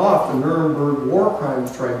taken off the Nuremberg War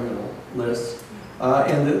Crimes Tribunal lists,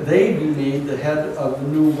 and that they be made the head of the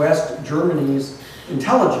new West Germany's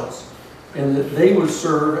intelligence, and that they would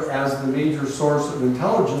serve as the major source of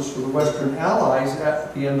intelligence for the Western Allies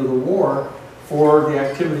at the end of the war for the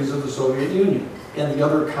activities of the Soviet Union and the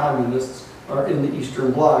other communists in the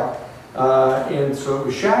Eastern Bloc. And so it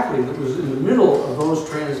was Shackley that was in the middle of those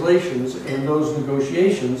translations and those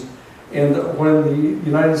negotiations. And when the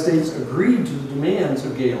United States agreed to the demands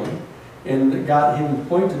of Galen and got him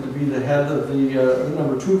appointed to be the head of the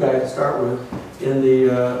 #2 guy to start with in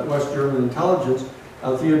the West German intelligence,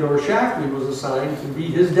 Theodore Shackley was assigned to be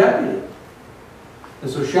his deputy. And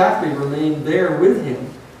so Shackley remained there with him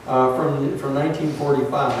from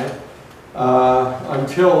 1945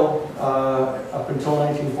 until up until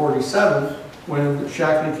 1947, when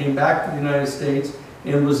Shackley came back to the United States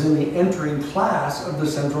and was in the entering class of the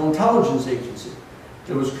Central Intelligence Agency.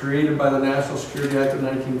 It was created by the National Security Act of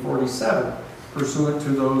 1947, pursuant to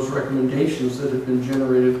those recommendations that had been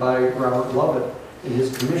generated by Robert Lovett in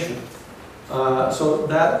his commission. So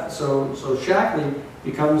Shackley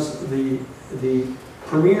becomes the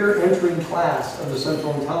premier entering class of the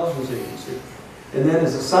Central Intelligence Agency, and then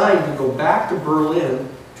is assigned to go back to Berlin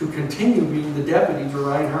to continue being the deputy to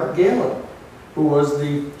Reinhard Galen, who was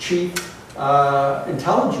the chief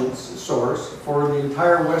intelligence source for the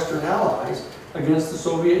entire Western Allies against the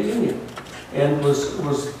Soviet Union, and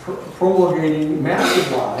was promulgating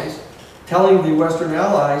massive lies, telling the Western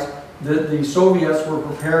Allies that the Soviets were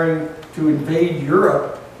preparing to invade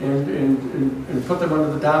Europe and put them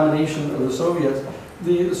under the domination of the Soviets.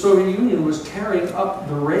 The Soviet Union was tearing up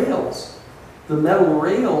the rails, the metal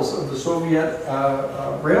rails of the Soviet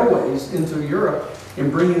railways into Europe, and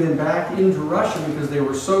bringing them back into Russia because they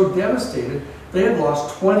were so devastated. They had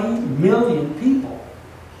lost 20 million people,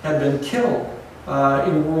 had been killed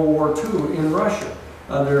in World War II in Russia.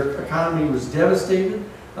 Their economy was devastated.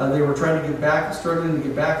 They were trying to get back, struggling to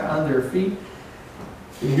get back on their feet.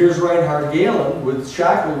 And here's Reinhard Galen with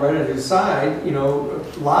Shackley right at his side, you know,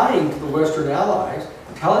 lying to the Western Allies,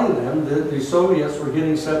 telling them that the Soviets were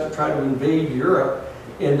getting set to try to invade Europe,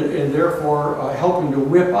 and therefore helping to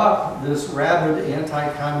whip up this rabid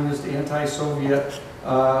anti-communist, anti-Soviet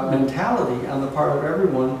mentality on the part of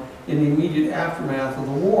everyone in the immediate aftermath of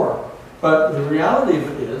the war. But the reality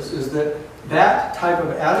of it is that that type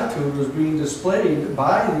of attitude was being displayed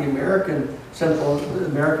by the American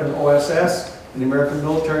OSS and the American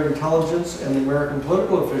military intelligence and the American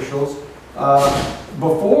political officials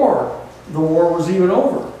before the war was even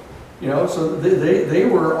over. You know, so they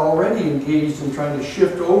were already engaged in trying to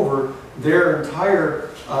shift over their entire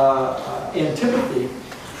antipathy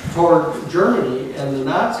toward Germany and the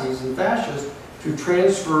Nazis and fascists to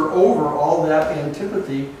transfer over all that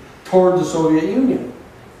antipathy toward the Soviet Union,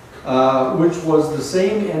 which was the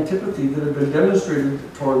same antipathy that had been demonstrated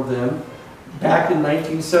toward them back in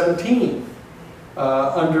 1917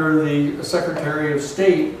 under the Secretary of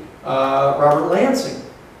State, Robert Lansing,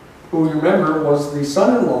 who you remember was the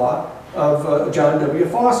son-in-law of John W.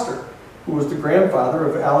 Foster, who was the grandfather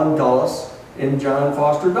of Allen Dulles and John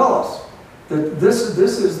Foster Dulles. This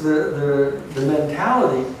is the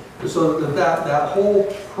mentality, so that whole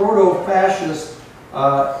proto-fascist,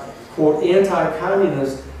 quote,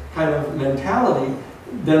 anti-communist kind of mentality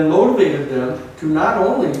then motivated them to not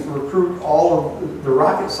only recruit all of the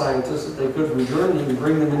rocket scientists that they could from Germany and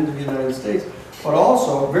bring them into the United States, but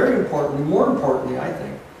also, very importantly, more importantly, I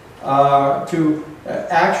think, to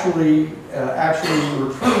actually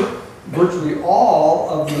recruit virtually all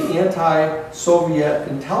of the anti-Soviet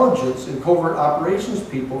intelligence and covert operations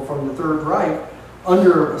people from the Third Reich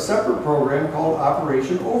under a separate program called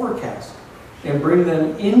Operation Overcast, and bring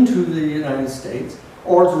them into the United States,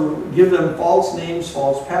 or to give them false names,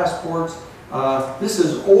 false passports. This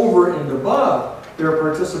is over and above their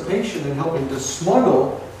participation in helping to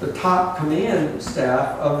smuggle the top command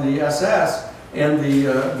staff of the SS and the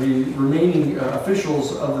remaining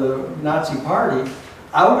officials of the Nazi Party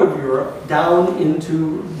out of Europe down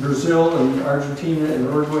into Brazil and Argentina and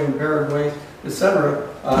Uruguay and Paraguay, etc.,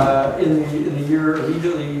 in the year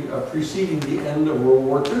immediately preceding the end of World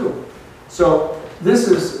War II. So this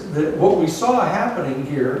is what we saw happening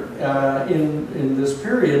here in this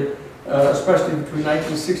period, especially between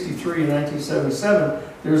 1963 and 1977.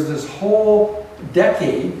 There's this whole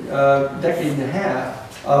decade and a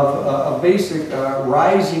half of basic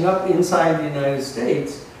rising up inside the United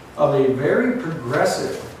States of a very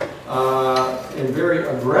progressive and very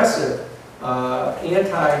aggressive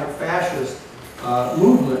anti-fascist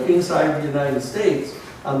movement inside the United States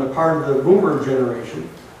on the part of the boomer generation.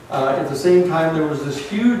 At the same time, there was this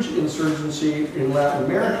huge insurgency in Latin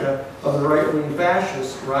America of the right-wing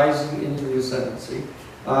fascists rising into the ascendancy.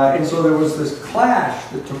 And so there was this clash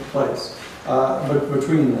that took place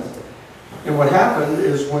between them. And what happened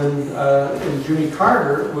is when Jimmy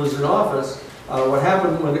Carter was in office, what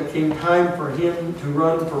happened when it came time for him to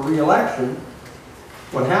run for re-election,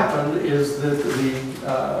 what happened is that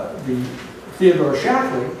the Theodore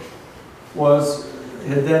Shackley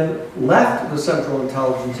had then left the Central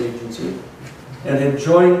Intelligence Agency and had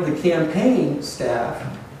joined the campaign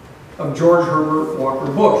staff of George Herbert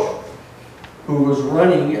Walker Bush, who was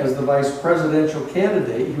running as the vice presidential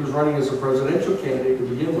candidate. He was running as a presidential candidate to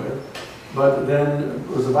begin with, but then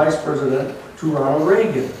was the vice president to Ronald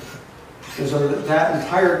Reagan. And so that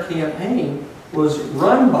entire campaign was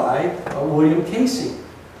run by William Casey,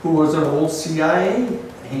 who was an old CIA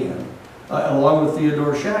hand, along with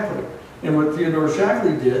Theodore Shackley. And what Theodore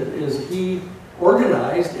Shackley did is he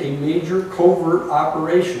organized a major covert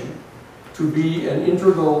operation to be an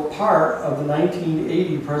integral part of the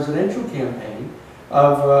 1980 presidential campaign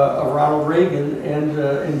of Ronald Reagan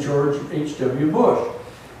and George H.W. Bush.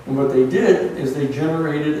 And what they did is they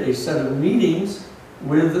generated a set of meetings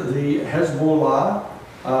with the Hezbollah,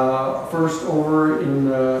 first over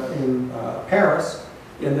in Paris,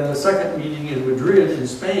 and then a second meeting in Madrid in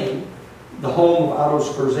Spain, the home of Otto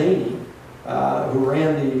Skorzeny, who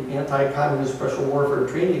ran the Anti-Communist Special Warfare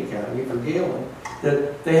Training Academy for Galen,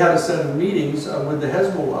 that they had a set of meetings with the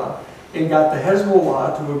Hezbollah and got the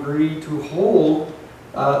Hezbollah to agree to hold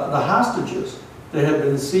the hostages that had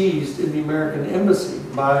been seized in the American embassy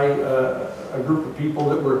by a group of people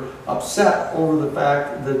that were upset over the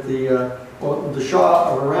fact that the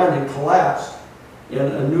Shah of Iran had collapsed and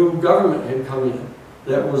a new government had come in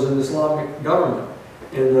that was an Islamic government.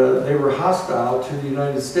 And they were hostile to the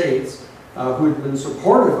United States, who had been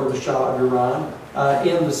supportive of the Shah of Iran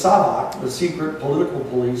and the Savak, the secret political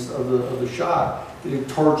police of the Shah, that had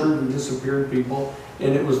tortured and disappeared people.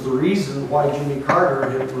 And it was the reason why Jimmy Carter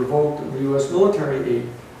had revoked the U.S. military aid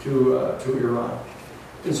to Iran.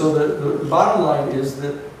 And so the bottom line is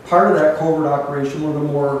that part of that covert operation, one of the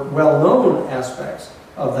more well-known aspects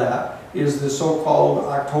of that, is the so-called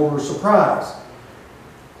October surprise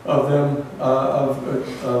of them, of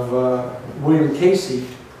William Casey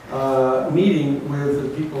meeting with the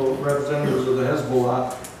people, representatives of the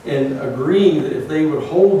Hezbollah, and agreeing that if they would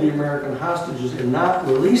hold the American hostages and not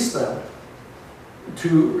release them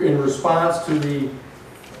in response to the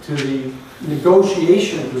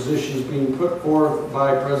negotiation positions being put forth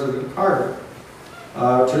by President Carter,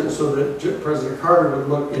 so that President Carter would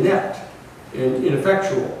look inept and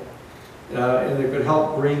ineffectual, and it could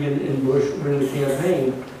help Reagan and Bush win the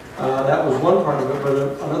campaign. That was one part of it, but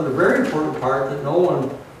another very important part that no one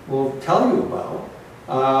will tell you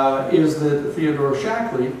about is that Theodore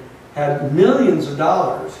Shackley had millions of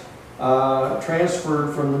dollars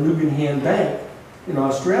transferred from the Nugan Bank in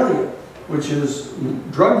Australia, which is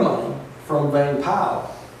drug money from Vang Pao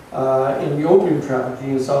in the opium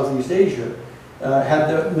trafficking in Southeast Asia, had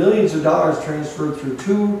the millions of dollars transferred through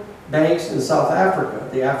two banks in South Africa,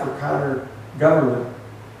 the Afrikaner government,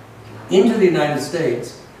 into the United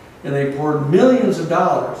States, and they poured millions of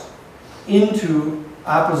dollars into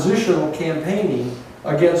oppositional campaigning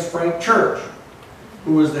against Frank Church,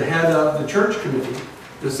 who was the head of the Church Committee,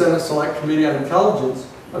 the Senate Select Committee on Intelligence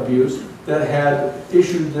Abuse, that had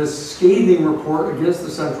issued this scathing report against the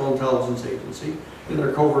Central Intelligence Agency in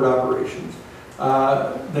their covert operations.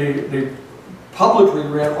 They publicly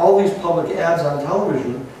ran all these public ads on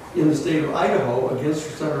television in the state of Idaho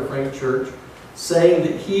against Senator Frank Church, saying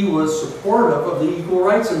that he was supportive of the Equal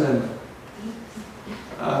Rights Amendment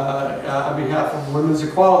on behalf of women's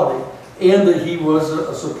equality, and that he was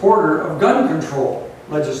a supporter of gun control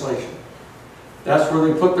legislation. That's where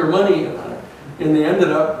they put their money on it. And they ended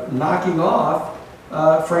up knocking off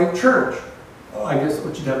Frank Church. I guess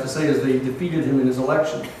what you'd have to say is they defeated him in his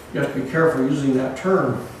election. You have to be careful using that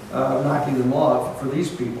term, knocking them off for these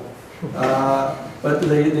people. But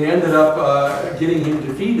they ended up getting him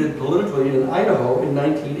defeated politically in Idaho in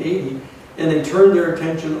 1980, and they turned their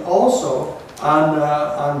attention also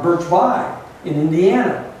on Birch Bayh in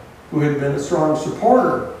Indiana, who had been a strong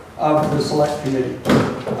supporter of the Select Committee,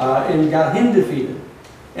 and got him defeated.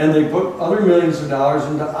 And they put other millions of dollars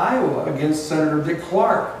into Iowa against Senator Dick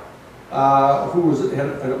Clark, who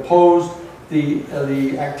had opposed the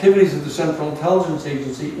activities of the Central Intelligence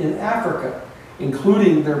Agency in Africa,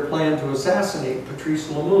 including their plan to assassinate Patrice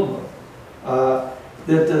Lumumba.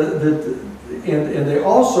 And they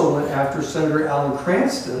also went after Senator Alan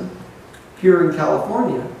Cranston here in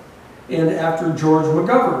California, and after George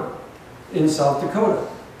McGovern in South Dakota.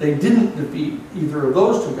 They didn't defeat either of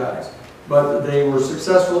those two guys, but they were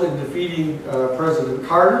successful in defeating President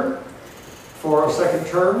Carter for a second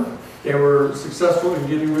term. They were successful in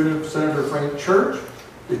getting rid of Senator Frank Church,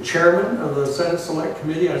 the chairman of the Senate Select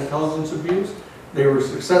Committee on Intelligence Abuse. They were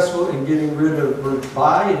successful in getting rid of Birch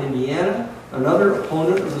Bayh in Indiana, another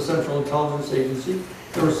opponent of the Central Intelligence Agency.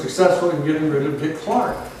 They were successful in getting rid of Dick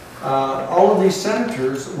Clark. All of these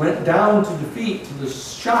senators went down to defeat, to the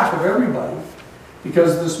shock of everybody,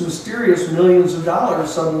 because this mysterious millions of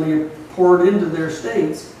dollars suddenly poured into their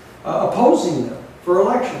states, opposing them for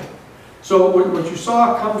election. So what you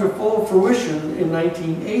saw come to full fruition in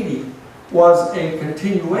 1980 was a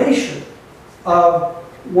continuation of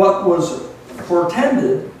what was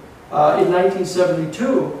portended in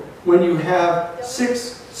 1972, when you have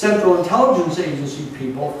 6 Central Intelligence Agency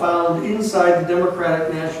people found inside the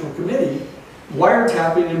Democratic National Committee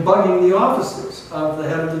wiretapping and bugging the offices of the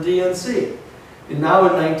head of the DNC. And now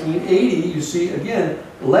in 1980, you see, again,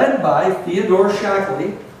 led by Theodore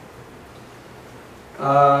Shackley,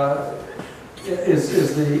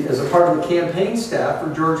 as a part of the campaign staff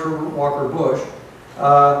for George Herbert Walker Bush,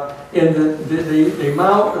 and they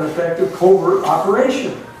mount an effective covert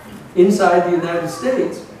operation inside the United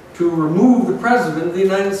States to remove the President of the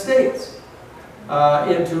United States,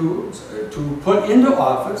 and to put into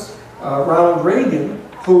office Ronald Reagan,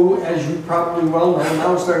 who, as you probably well know,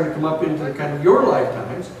 now is starting to come up into kind of your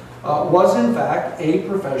lifetimes, was in fact a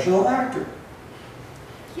professional actor.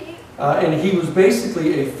 And he was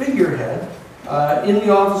basically a figurehead in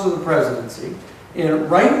the office of the presidency,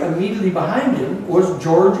 and right immediately behind him was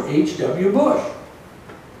George H.W. Bush,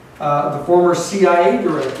 the former CIA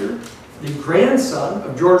director, the grandson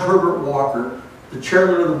of George Herbert Walker, the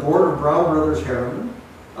chairman of the board of Brown Brothers Harriman,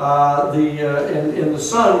 and the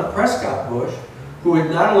son of Prescott Bush, who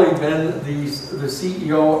had not only been the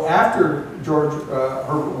CEO after George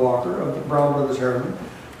Herbert Walker of the Brown Brothers Harriman,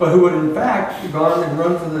 but who had in fact gone and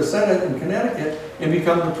run for the Senate in Connecticut and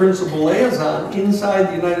become the principal liaison inside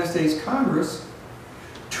the United States Congress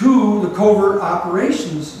to the Covert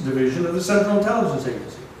Operations Division of the Central Intelligence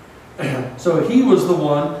Agency. So he was the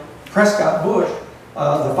one, Prescott Bush,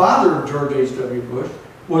 the father of George H.W. Bush,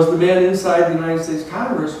 was the man inside the United States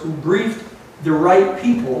Congress who briefed the right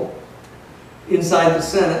people inside the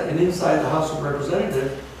Senate and inside the House of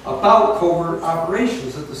Representatives about covert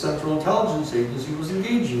operations that the Central Intelligence Agency was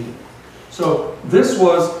engaging in. So this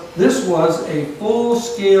was a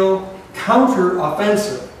full-scale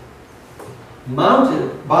counter-offensive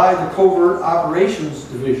mounted by the Covert Operations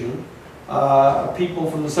Division, people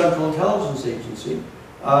from the Central Intelligence Agency,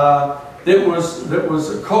 that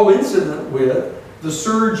was coincident with the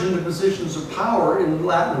surge into positions of power in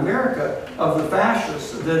Latin America of the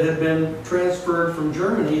fascists that had been transferred from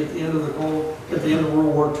Germany at the end of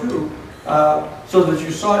World War II, so that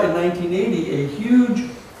you saw in 1980 a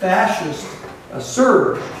huge fascist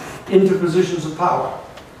surge into positions of power,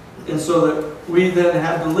 and so that we then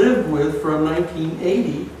had to live with from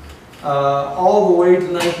 1980 all the way to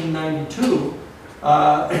 1992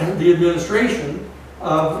 the administration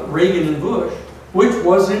of Reagan and Bush, which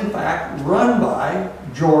was in fact run by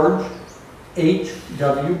George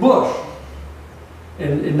H.W. Bush,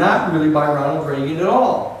 and not really by Ronald Reagan at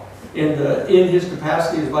all. And in his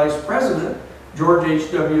capacity as vice president, George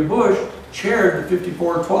H.W. Bush chaired the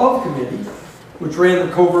 5412 Committee, which ran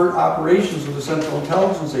the covert operations of the Central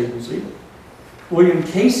Intelligence Agency. William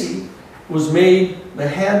Casey was made the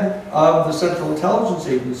head of the Central Intelligence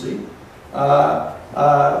Agency,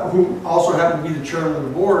 who also happened to be the chairman of the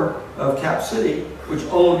board of Cap City, which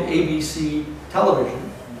owned ABC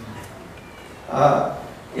television.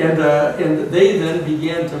 And they then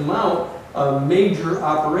began to mount a major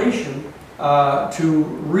operation to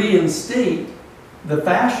reinstate the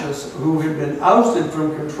fascists who had been ousted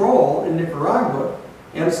from control in Nicaragua,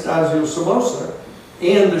 Anastasio Somoza,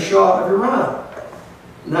 and the Shah of Iran.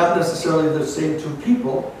 Not necessarily the same two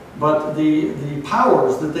people, but the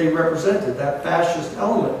powers that they represented, that fascist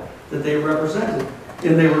element that they represented.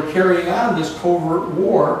 And they were carrying on this covert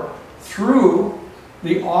war through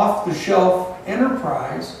the off-the-shelf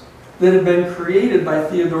enterprise that had been created by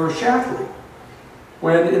Theodore Shackley.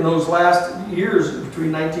 When in those last years,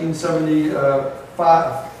 between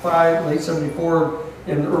 1975, late 74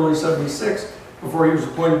 and early 76, before he was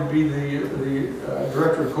appointed to be the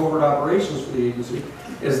Director of Covert Operations for the agency,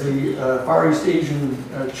 as the Far East Asian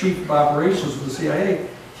Chief of Operations for the CIA,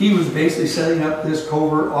 he was basically setting up this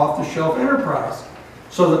covert off-the-shelf enterprise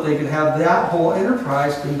so that they could have that whole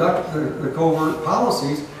enterprise conduct the covert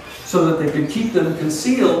policies so that they could keep them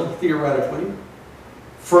concealed, theoretically,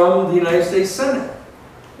 from the United States Senate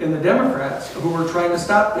and the Democrats who were trying to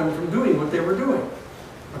stop them from doing what they were doing.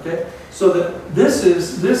 Okay? So that this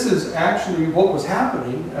is actually what was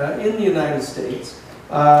happening in the United States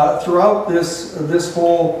throughout this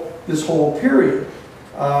whole period,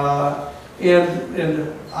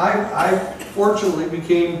 and I fortunately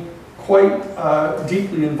became quite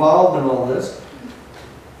deeply involved in all this.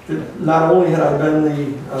 Not only had I been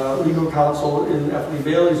the legal counsel in F. Lee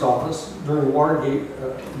Bailey's office during the Watergate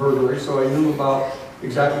burglary, so I knew about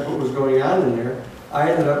exactly what was going on in there. I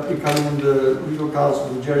ended up becoming the legal counsel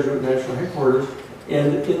of the Jesuit National Headquarters,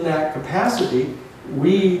 and in that capacity,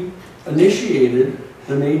 we initiated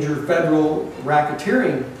the major federal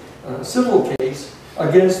racketeering civil case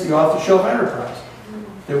against the off-the-shelf enterprise.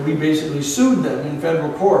 That we basically sued them in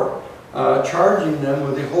federal court, charging them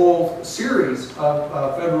with a whole series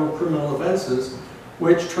of federal criminal offenses,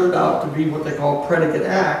 which turned out to be what they call predicate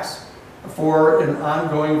acts for an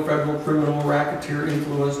ongoing federal criminal racketeer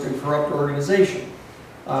influenced and corrupt organization.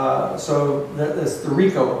 So that's the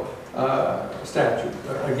RICO statute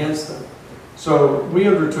against them. So we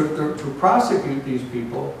undertook to prosecute these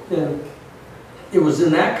people, and it was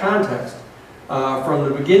in that context, from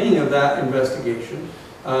the beginning of that investigation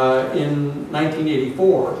in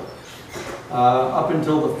 1984, up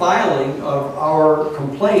until the filing of our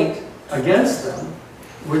complaint against them,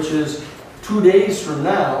 which is 2 days from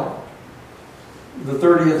now, the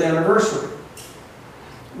 30th anniversary.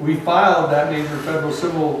 We filed that major federal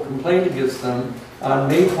civil complaint against them on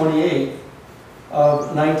May 28th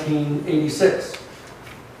of 1986.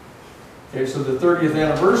 Okay, so the 30th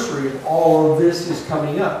anniversary of all of this is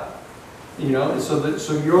coming up. You know,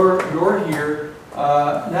 so you're here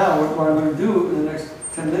now. What I'm going to do in the next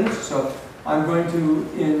 10 minutes or so, I'm going to,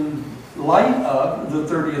 in light of the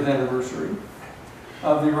 30th anniversary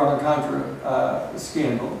of the Iran-Contra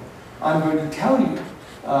scandal, I'm going to tell you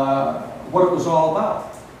what it was all about.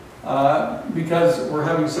 Because we're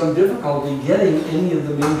having some difficulty getting any of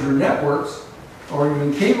the major networks or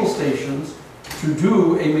even cable stations to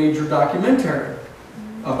do a major documentary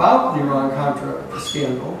about the Iran-Contra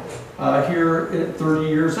scandal here 30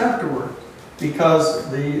 years afterward. Because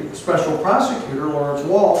the special prosecutor, Lawrence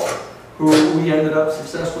Walsh, who we ended up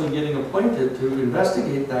successfully getting appointed to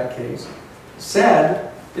investigate that case,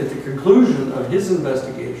 said at the conclusion of his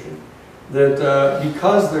investigation that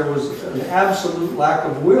because there was an absolute lack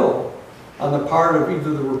of will on the part of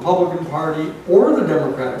either the Republican Party or the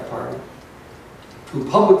Democratic Party to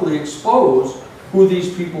publicly expose who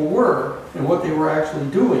these people were and what they were actually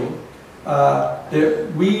doing,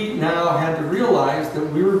 that we now had to realize that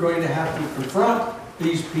we were going to have to confront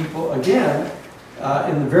these people again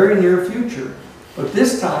in the very near future. But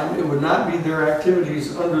this time, it would not be their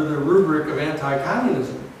activities under the rubric of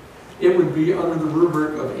anti-communism. It would be under the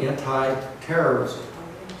rubric of anti-terrorism.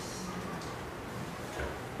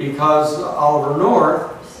 Because Oliver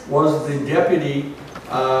North was the deputy,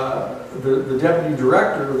 the deputy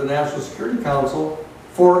director of the National Security Council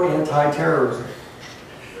for anti-terrorism.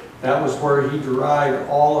 That was where he derived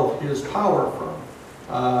all of his power from,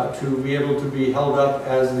 to be able to be held up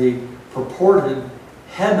as the purported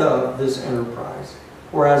head of this enterprise,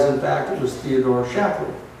 whereas in fact it was Theodore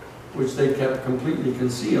Shackley, which they kept completely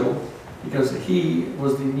concealed because he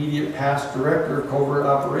was the immediate past director of covert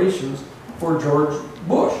operations for George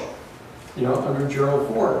Bush, you know, under Gerald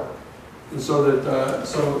Ford. And so that,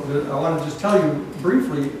 I want to just tell you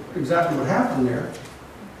briefly exactly what happened there,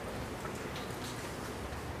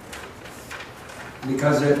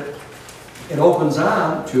 because it opens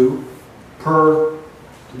on to, per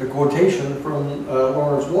the quotation from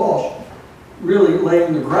Lawrence Walsh, really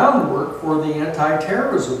laying the groundwork for the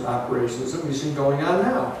anti-terrorism operations that we see going on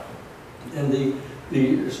now. And the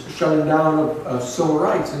shutting down of civil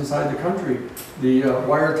rights inside the country, the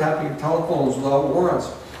wiretapping of telephones without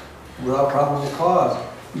warrants, without probable cause,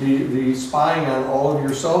 the spying on all of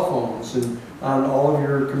your cell phones and on all of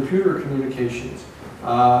your computer communications,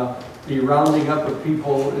 the rounding up of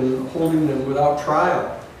people and holding them without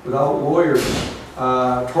trial, without lawyers,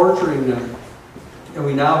 torturing them. And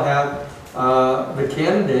we now have the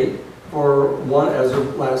candidate for one, as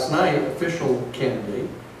of last night, official candidate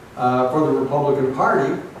for the Republican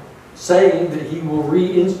Party, saying that he will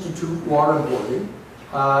reinstitute waterboarding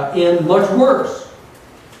and much worse,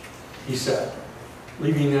 he said,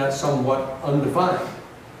 leaving that somewhat undefined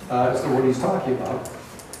as to what he's talking about.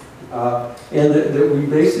 And that we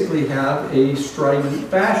basically have a strident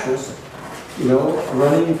fascist, you know,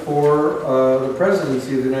 running for the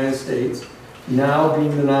presidency of the United States, now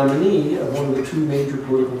being the nominee of one of the two major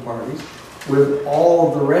political parties, with all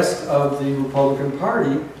of the rest of the Republican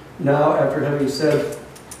Party now, after having said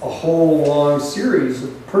a whole long series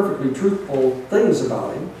of perfectly truthful things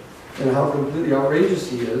about him and how completely outrageous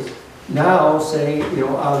he is, now saying, you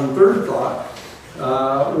know, on third thought,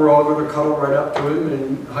 we're all going to cuddle right up to him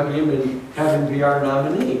and hug him and have him be our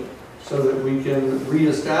nominee so that we can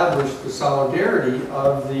reestablish the solidarity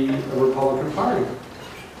of the Republican Party.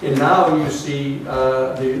 And now you see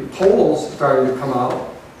the polls starting to come out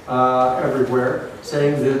everywhere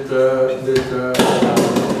saying that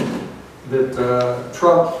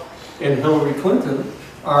Trump and Hillary Clinton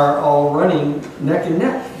are all running neck and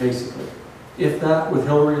neck, basically, if not with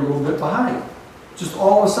Hillary a little bit behind. Just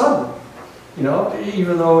all of a sudden, you know,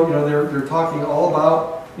 even though, you know, they're talking all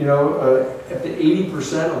about, you know, up to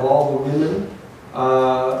 80% of all the women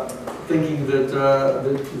thinking that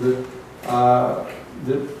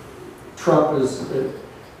Trump is they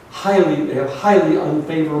have highly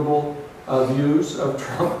unfavorable views of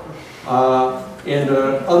Trump, and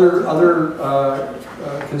other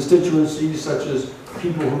constituencies such as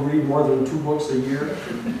people who read more than 2 books a year,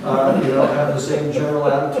 you know, have the same general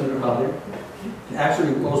attitude about him.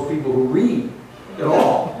 Actually, most people who read at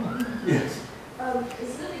all. Yes.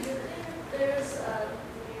 Is it a good thing that there's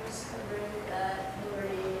news covering that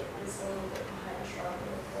Hillary is a little bit behind Trump in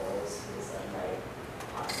the polls, because that might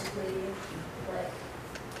possibly like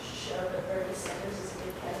show that Bernie Sanders is a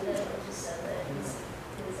good candidate, like you said that his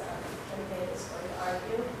campaign is going to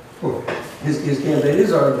argue? Well, his campaign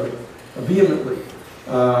is arguing vehemently.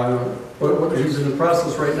 But what he's in the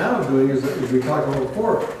process right now of doing is, as we talked about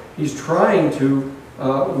before, he's trying to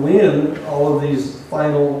win all of these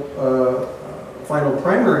final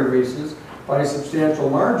primary races by substantial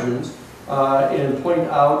margins, and point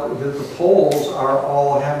out that the polls are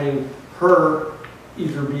all having her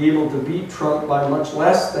either be able to beat Trump by much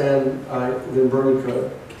less than Bernie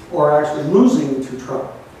could, or actually losing to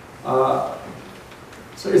Trump.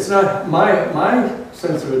 So it's not, my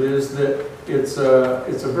sense of it is that it's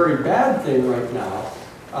a very bad thing right now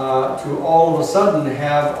to all of a sudden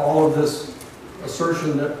have all of this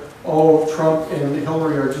assertion that, oh, Trump and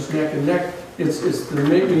Hillary are just neck and neck. It's the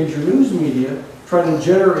major news media trying to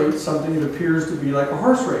generate something that appears to be like a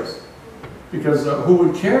horse race. Because who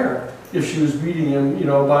would care if she was beating him, you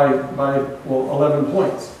know, by 11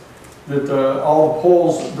 points? That all the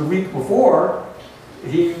polls the week before,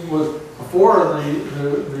 before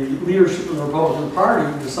the leadership of the Republican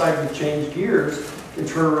Party decided to change gears and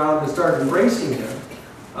turn around and start embracing him.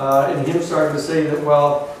 And him starting to say that,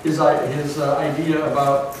 well, his idea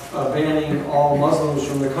about banning all Muslims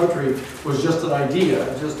from the country was just an idea,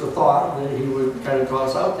 just a thought that he would kind of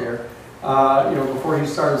toss out there. You know, before he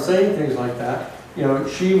started saying things like that, you know,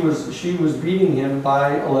 she was beating him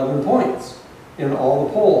by 11 points in all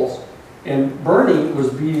the polls, and Bernie was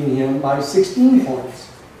beating him by 16 points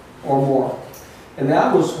or more. And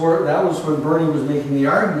that was when Bernie was making the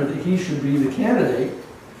argument that he should be the candidate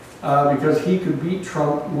because he could beat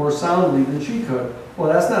Trump more soundly than she could. Well,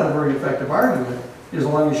 that's not a very effective argument as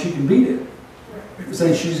long as she can beat it.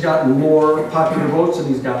 Saying she's gotten more popular votes than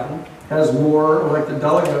he's gotten, has more elected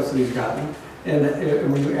delegates than he's gotten,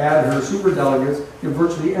 and when you add her superdelegates, in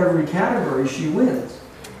virtually every category she wins.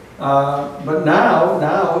 But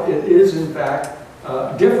now it is in fact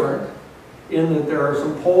different in that there are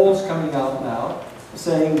some polls coming out now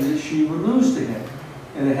saying that she would lose to him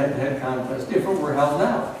in a head-to-head contest if it were held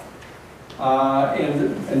now.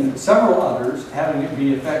 And several others having it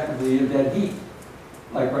be effectively a dead heat,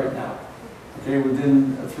 like right now, okay,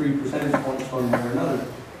 within 3 percentage points one way or another.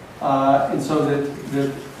 And so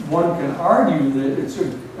that one can argue that it's a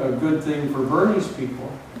good thing for Bernie's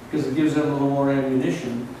people because it gives them a little more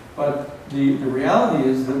ammunition But the reality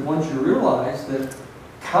is that once you realize that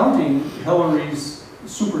counting Hillary's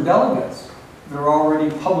superdelegates, they're already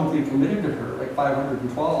publicly committed to her, like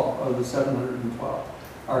 512 of the 712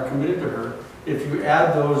 are committed to her. If you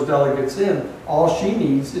add those delegates in, all she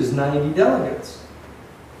needs is 90 delegates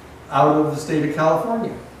out of the state of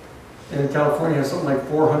California. And California has something like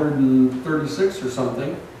 436 or something.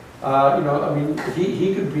 You know, I mean,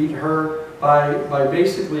 he could beat her by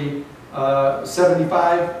basically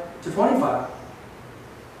 75 to 25.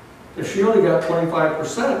 If she only got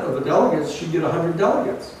 25% of the delegates, she'd get 100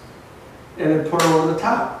 delegates, and it'd put her over the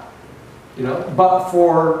top. You know, but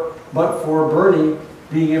for Bernie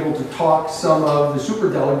being able to talk some of the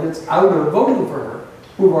superdelegates out of voting for her,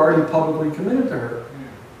 who've already publicly committed to her.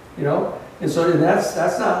 You know, and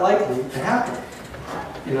that's not likely to happen.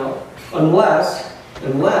 You know, unless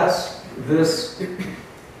this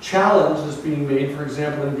challenge is being made, for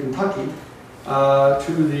example, in Kentucky,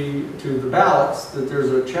 to the ballots, that there's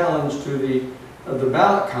a challenge to the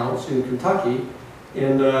ballot counts in Kentucky,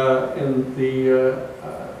 and the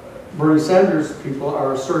Bernie Sanders people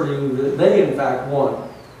are asserting that they in fact won.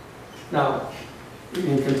 Now,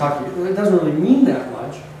 in Kentucky, it doesn't really mean that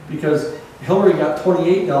much because Hillary got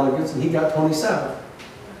 28 delegates and he got 27.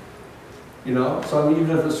 You know, so I mean,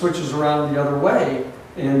 even if it switches around the other way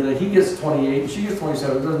and he gets 28 and she gets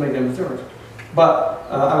 27, it doesn't make any difference. But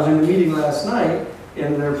I was in a meeting last night,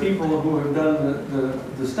 and there are people who have done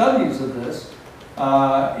the studies of this,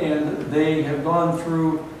 and they have gone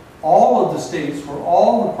through all of the states where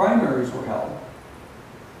all the primaries were held,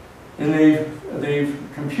 and they've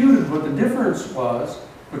computed what the difference was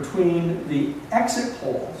between the exit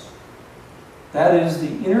polls, that is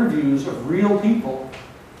the interviews of real people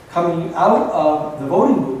coming out of the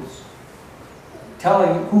voting booths,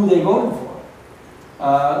 telling who they voted for.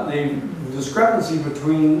 The discrepancy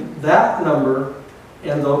between that number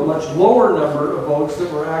and the much lower number of votes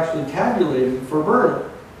that were actually tabulated for Bernie,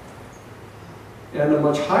 and a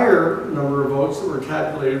much higher number of votes that were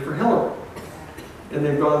tabulated for Hillary. And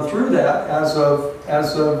they've gone through that as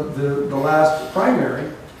of the last primary,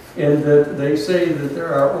 and that they say that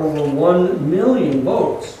there are over 1 million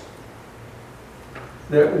votes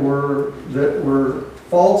that were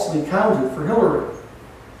falsely counted for Hillary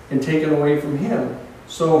and taken away from him.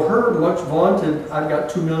 So her much vaunted, I've got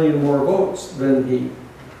 2 million more votes than he,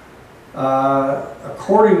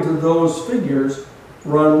 according to those figures,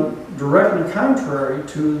 run directly contrary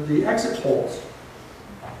to the exit polls.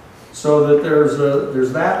 So that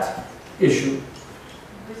there's that issue.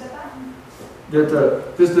 That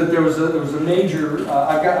there was a major.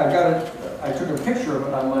 I took a picture of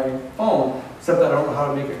it on my phone, except I don't know how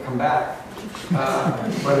to make it come back.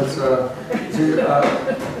 But it's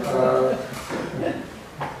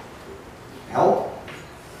help.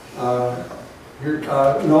 Here,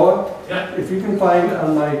 Noah. Yeah. If you can find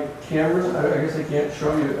on my cameras, I guess I can't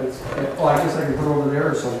show you. Oh, I guess I can put it over there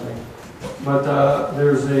or something. But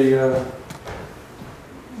there's a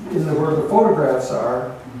where the photographs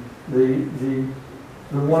are, the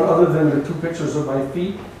one other than the 2 pictures of my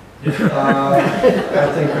feet.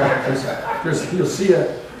 I think you'll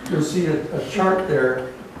see a chart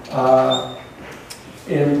there,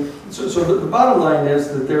 and so the bottom line is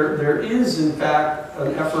that there is in fact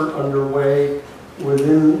an effort underway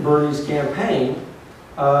within Bernie's campaign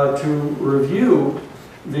to review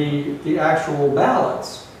the actual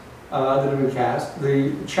ballots that have been cast.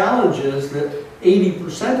 The challenge is that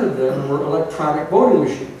 80% of them were electronic voting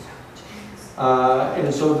machines,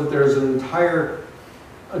 and so that there's an entire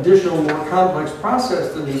additional, more complex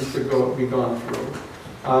process that needs to be gone through,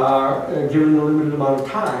 given the limited amount of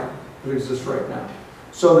time that exists right now.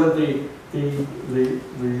 So that the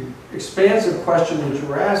expansive question that you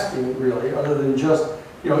were asking, really, other than just,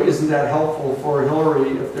 isn't that helpful for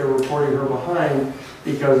Hillary if they're reporting her behind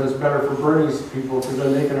because it's better for Bernie's people because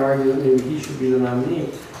then they can argue that maybe he should be the nominee.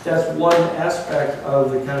 That's one aspect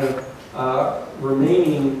of the kind of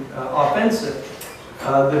remaining offensive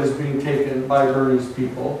that is being taken by Bernie's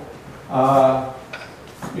people. Yeah,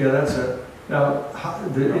 that's it. Now,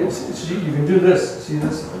 you can do this. See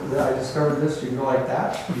this? I discovered this. You can go like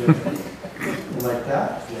that. Like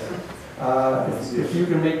that. If you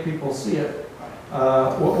can make people see it.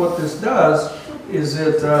 What this does is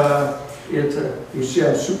you see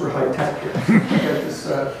I'm super high tech here. I got this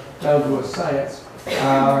down to a science.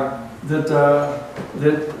 That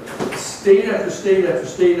state after state after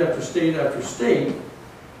state after state after state,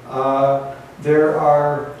 there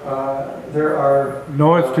are.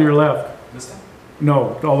 No, it's to your left.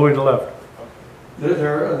 No, all the way to the left. There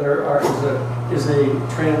is a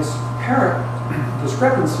transparent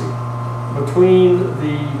discrepancy between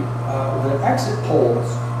the exit polls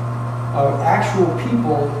of actual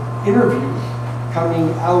people interviewed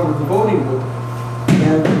coming out of the voting booth,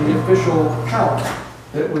 and the official count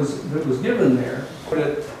that was given there.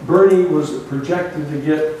 But Bernie was projected to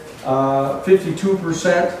get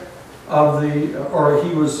 52% of the, or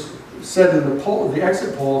he was said in the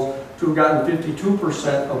exit polls to have gotten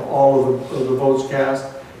 52% of all of the votes cast,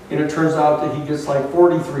 and it turns out that he gets like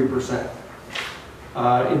 43%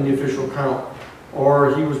 in the official count.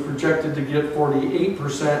 Or he was projected to get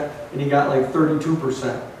 48% and he got like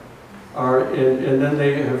 32%. And then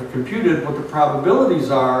they have computed what the probabilities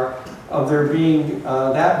are of there being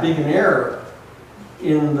that big an error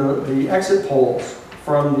in the exit polls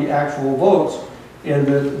from the actual votes, and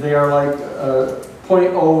that they are like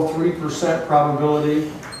 0.03%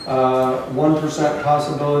 probability, 1%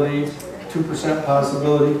 possibility, 2%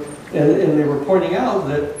 possibility, and they were pointing out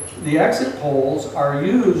that the exit polls are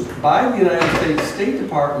used by the United States State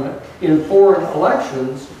Department in foreign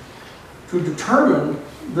elections to determine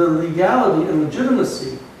the legality and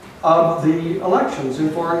legitimacy of the elections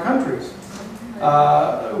in foreign countries,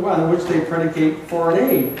 on which they predicate foreign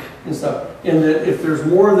aid and stuff. And that if there's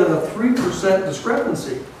more than a 3%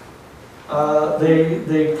 discrepancy,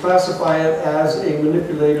 they classify it as a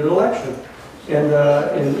manipulated election.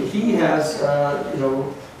 And he has,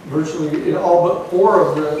 virtually in all but 4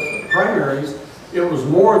 of the primaries, it was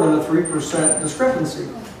more than a 3% discrepancy.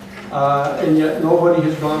 And yet nobody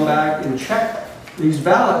has gone back and checked these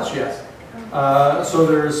ballots yet. So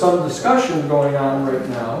there is some discussion going on right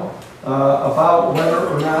now about whether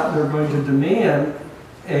or not they're going to demand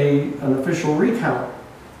an official recount.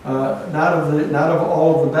 Not of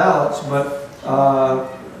all of the ballots,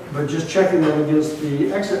 but just checking them against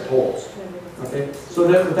the exit polls. Okay, so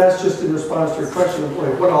that's just in response to your question of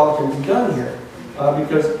like, what all can be done here,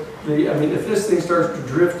 because if this thing starts to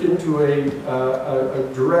drift into a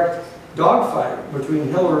direct dogfight between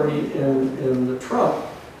Hillary and Trump,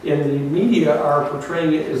 and the media are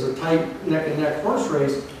portraying it as a tight neck-and-neck horse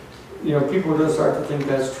race, people are going to start to think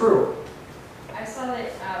that's true. I saw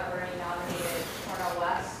that Bernie nominated Cornel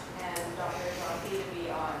West and Dr. Zoffi to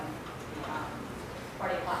be on the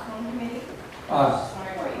party platform committee. I was just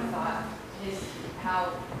wondering what you thought. How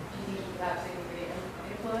do you think you could have significant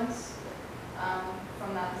influence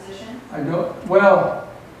from that position? I don't. Well,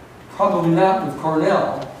 probably not with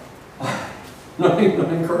Cornell.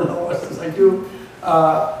 knowing Cornel West as I do,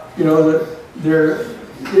 that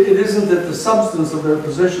it isn't that the substance of their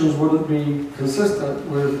positions wouldn't be consistent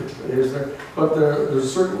with his, but there's a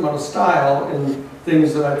certain amount of style in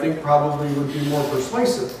things that I think probably would be more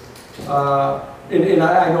persuasive. And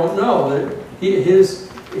I don't know that he's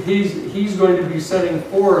going to be setting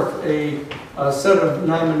forth a set of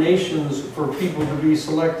nominations for people to be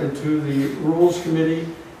selected to the Rules Committee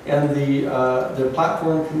and the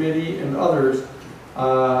Platform Committee and others,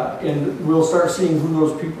 and we'll start seeing who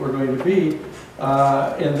those people are going to be.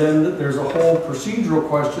 And then there's a whole procedural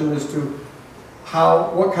question as to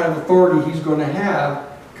what kind of authority he's going to have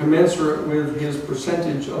commensurate with his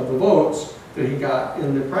percentage of the votes that he got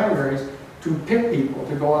in the primaries to pick people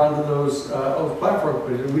to go onto those platform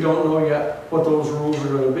committees. We don't know yet what those rules are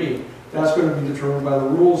going to be. That's going to be determined by the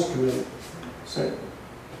Rules Committee. So,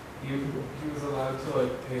 he was allowed to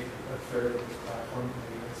take a third of the platform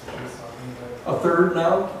committee. That's what he was talking about. A third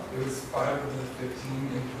now? It was 5 of the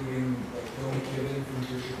 15, including Bill McKibben from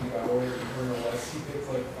Group 50 Hour and Cornel West. He picked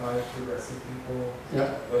 5 progressive people,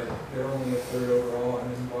 yeah. But they're only a third overall, and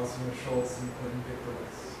then Boston Schultz and Clinton picked the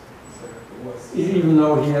rest. So it was. Even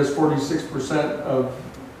though he has 46% of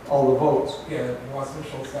all the votes. Yeah, Boston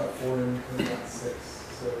Schultz got 4 and Clinton got 6,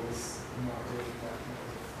 so it was not really that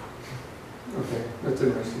much. Okay, that's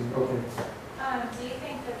interesting. Okay. Do you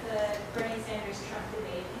think that the Bernie Sanders-Trump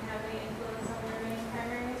debate can have any influence on the remaining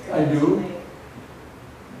primaries? I do.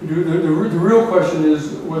 The real question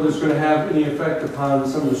is whether it's going to have any effect upon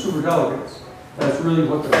some of the superdelegates. That's really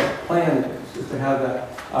what the plan is to have that.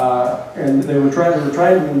 And they were trying to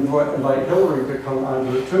invite Hillary to come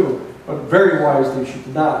onto it too, but very wisely she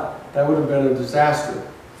did not. That would have been a disaster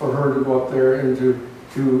for her to go up there and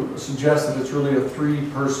to suggest that it's really a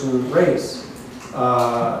 3-person race.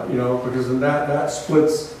 Because then that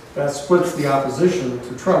splits the opposition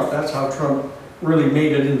to Trump. That's how Trump really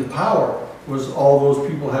made it into power, was all those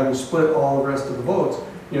people having split all the rest of the votes.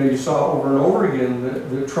 You saw over and over again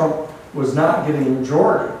that Trump was not getting a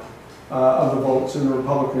majority of the votes in the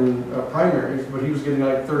Republican primaries, but he was getting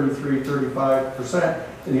like 33, 35%,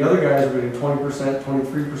 and the other guys were getting 20%,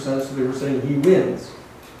 23%, so they were saying he wins,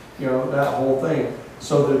 that whole thing.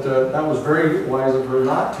 So that was very wise of her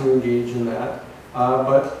not to engage in that.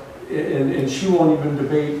 And she won't even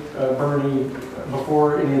debate Bernie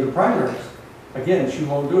before any of the primaries. again, she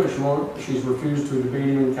won't do it. She's refused to debate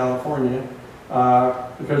him in California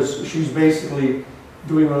because she's basically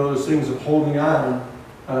doing one of those things of holding on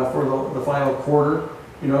for the final quarter,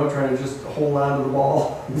 you know, trying to just hold on to the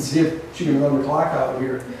ball and see if she can run the clock out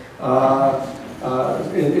here.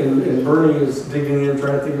 And Bernie is digging in,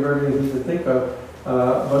 trying to think of everything he can think of.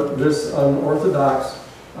 But this unorthodox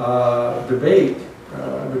debate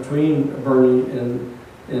between Bernie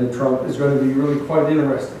and Trump is going to be really quite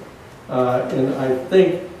interesting. And I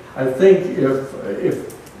think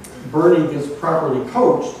if Bernie gets properly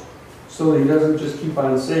coached, so that he doesn't just keep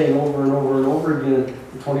on saying over and over and over again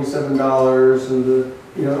the $27 and the,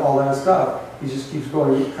 you know, all that stuff. He just keeps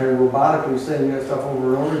going kind of robotically saying that stuff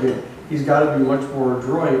over and over again. He's got to be much more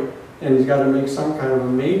adroit, and he's got to make some kind of a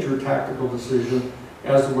major tactical decision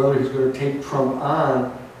as to whether he's going to take Trump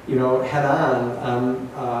on, you know, head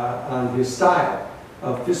on his style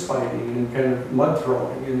of fist fighting and kind of mud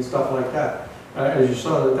throwing and stuff like that. As you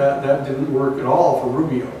saw, that didn't work at all for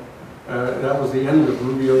Rubio. That was the end of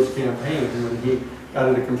Rubio's campaign when he got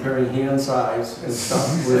into comparing hand size and stuff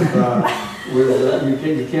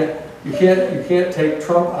you can't take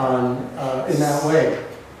Trump on in that way,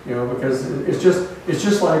 you know, because it's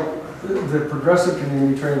just like the progressive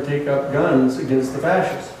community trying to take up guns against the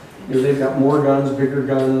fascists. You know, they've got more guns, bigger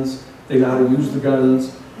guns. They know how to use the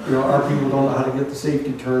guns. You know, our people don't know how to get the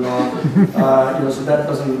safety turned off. You know, so that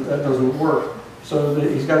doesn't work. So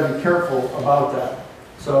he's got to be careful about that.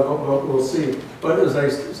 So, but we'll see. But as I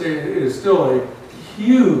say, it is still a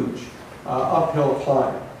huge uphill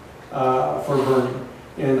climb for Bernie.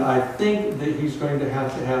 And I think that he's going to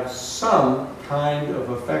have some kind of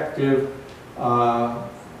effective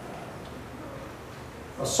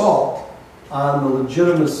assault on the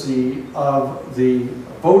legitimacy of the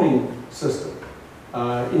voting system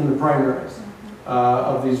in the primaries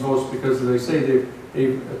of these votes, because as they say,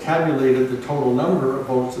 they've tabulated the total number of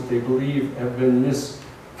votes that they believe have been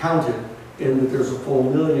miscounted, and that there's a full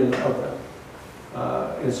million of them.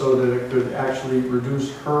 And so that it could actually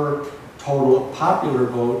reduce her total popular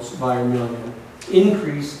votes by 1 million,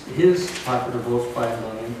 increase his popular votes by 1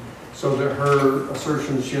 million, so that her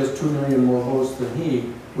assertion that she has 2 million more votes than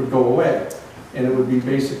he would go away, and it would be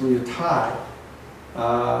basically a tie.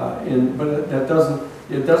 But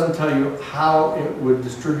it doesn't tell you how it would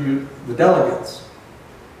distribute the delegates,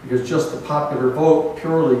 because just the popular vote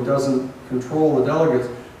purely doesn't control the delegates.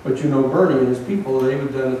 But you know, Bernie and his people, they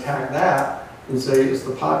would then attack that and say it's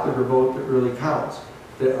the popular vote that really counts.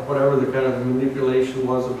 That whatever the kind of manipulation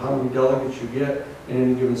was of how many delegates you get in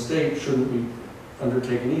any given state shouldn't be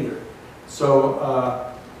undertaken either.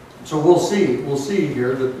 So, so we'll see. We'll see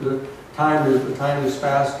here. The time is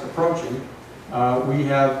fast approaching. We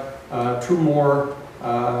have two more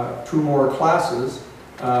classes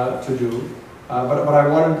to do. But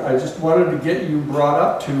I just wanted to get you brought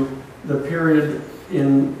up to the period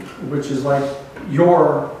in which is like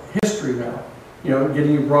your history now. You know,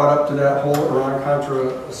 getting you brought up to that whole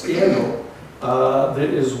Iran-Contra scandal that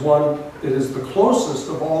is the closest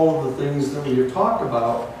of all of the things that we have talked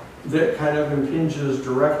about that kind of impinges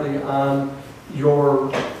directly on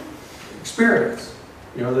your experience.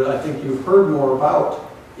 You know, that I think you've heard more about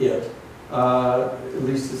it. At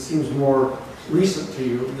least it seems more recent to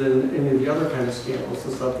you than any of the other kind of scandals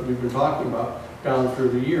and stuff that we've been talking about down through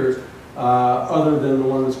the years, other than the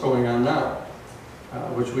one that's going on now,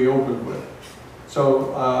 which we opened with.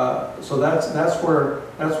 So, so that's where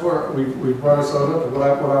we brought ourselves up to.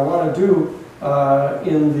 What I want to do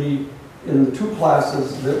in the two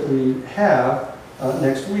classes that we have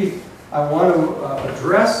next week, I want to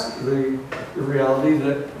address the reality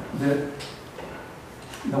that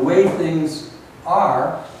the way things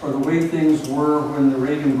are, or the way things were when the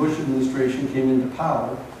Reagan-Bush administration came into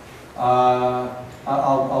power.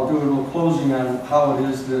 I'll do a little closing on how it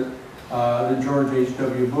is that George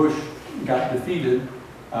H.W. Bush got defeated,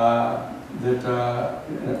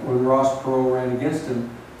 when Ross Perot ran against him.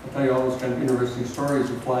 I'll tell you all those kind of interesting stories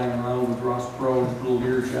of flying around with Ross Perot in his little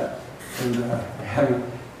Learjet, and having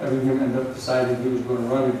him end up deciding he was going to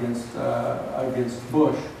run against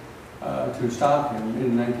Bush to stop him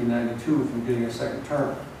in 1992 from getting a second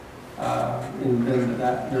term, and then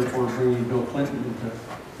that therefore bringing Bill Clinton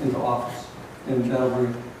into office. And that'll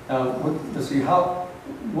bring. Let's see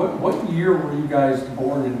what year were you guys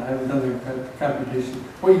born in? I haven't done the computation.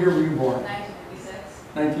 What year were you born?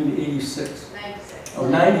 1996. 1986. 96. Oh,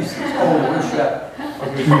 96. Oh, where's that?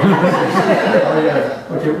 Okay. Oh,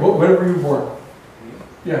 yeah. Okay, when were you born?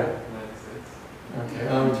 Yeah. 96. Okay,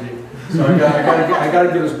 oh, gee. So I got to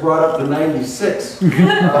get us brought up to 96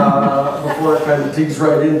 before it kind of digs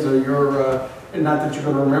right into and not that you're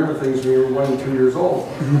going to remember things when you're 1 and 2 years old,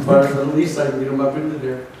 but at least I can get them up into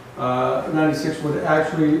there. 96 would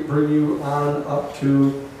actually bring you on up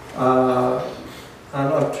to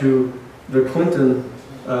the Clinton,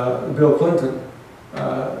 Bill Clinton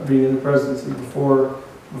being in the presidency before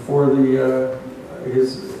the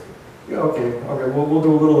his. Okay, we'll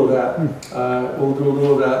do a little of that. We'll do a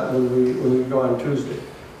little of that when we go on Tuesday.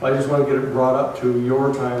 I just want to get it brought up to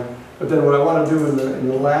your time. But then what I want to do in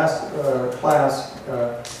the last class,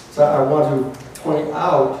 so I want to point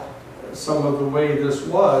out some of the way this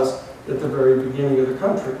was at the very beginning of the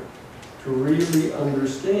country, to really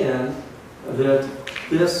understand that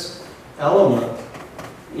this element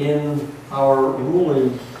in our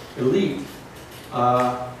ruling elite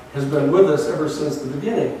has been with us ever since the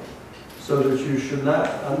beginning. So that you should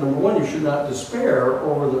not, number one, you should not despair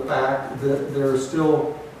over the fact that they're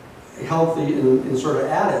still healthy and sort of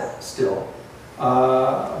at it still.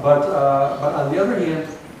 But on the other hand,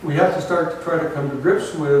 we have to start to try to come to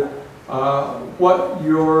grips with what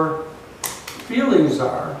your feelings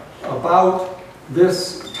are about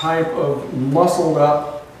this type of muscled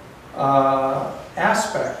up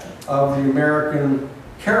aspect of the American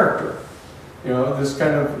character. You know, this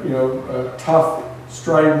kind of, tough,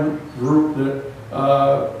 strident group that,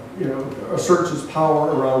 asserts its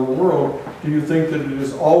power around the world. Do you think that it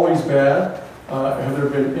is always bad? Have there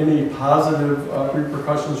been any positive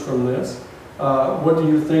repercussions from this? What do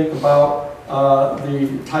you think about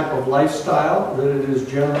the type of lifestyle that it has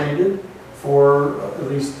generated for at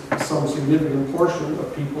least some significant portion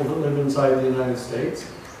of people that live inside the United States?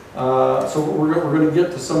 So we're going to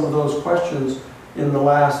get to some of those questions in the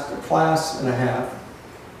last class and a half.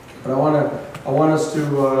 But I want us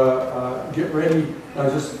to get ready.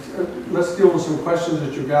 Let's deal with some questions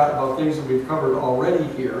that you've got about things that we've covered already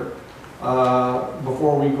here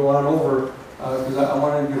before we go on over. Because I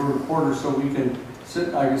want to get a recorder so we can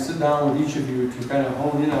I can sit down with each of you to kind of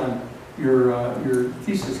hone in on your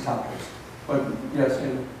thesis topics. But yes,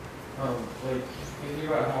 and like thinking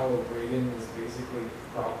about how Reagan was basically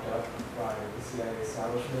propped up by the CIA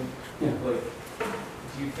establishment. Yeah. Like,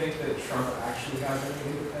 do you think that Trump actually has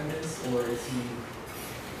any independence, or do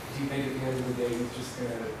you think at the end of the day he's just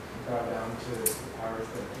going to bow down to the powers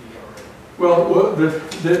that be already? Well,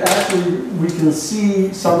 actually we can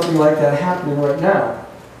see something like that happening right now.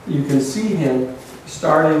 You can see him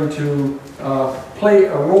starting to play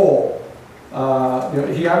a role.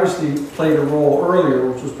 He obviously played a role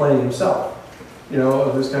earlier, which was playing himself.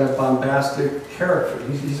 Of this kind of bombastic character.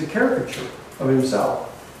 He's a caricature of himself.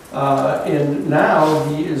 And now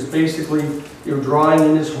he is basically drawing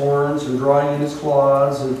in his horns and drawing in his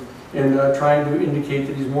claws and trying to indicate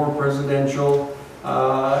that he's more presidential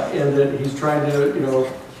and that he's trying to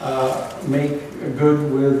make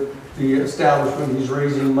good with the establishment. He's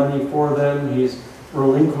raising money for them. He's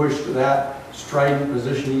relinquished that strident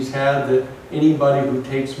position he's had that anybody who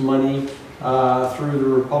takes money through the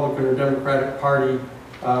Republican or Democratic Party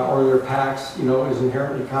or their PACs is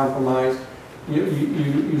inherently compromised.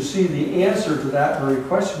 You see the answer to that very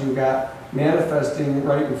question you got manifesting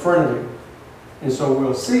right in front of you. And so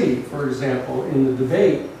we'll see, for example, in the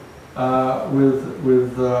debate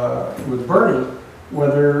with Bernie,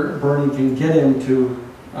 whether Bernie can get him to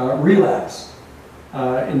relapse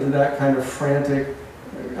into that kind of frantic.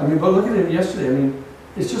 But look at him yesterday.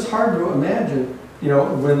 It's just hard to imagine,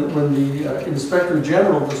 when the Inspector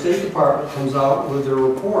General of the State Department comes out with their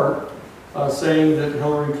report saying that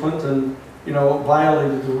Hillary Clinton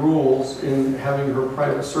violated the rules in having her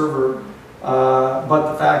private server.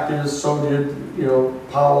 But the fact is, so did,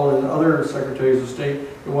 Powell and other secretaries of state.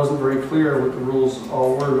 It wasn't very clear what the rules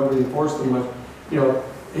all were. Nobody enforced them much.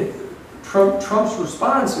 Trump's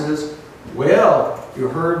response is, well, you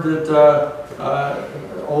heard that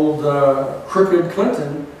old crooked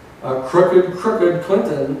Clinton, crooked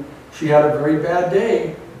Clinton, she had a very bad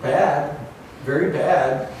day. Bad, very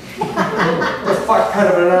bad. What the fuck kind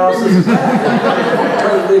of an analysis is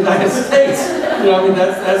that? For the United States.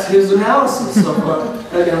 That's his analysis of,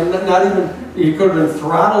 not even, he could have been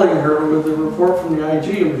throttling her with the report from the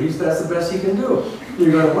IG, but that's the best he can do.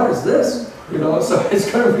 You're going, what is this? So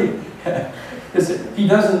it's going to be, he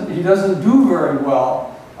doesn't do very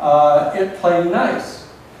well at playing nice,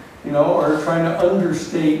 or trying to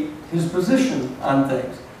understate his position on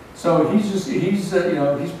things. So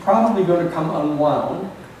he's probably going to come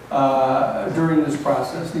unwound during this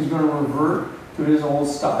process. He's going to revert to his old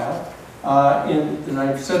style. And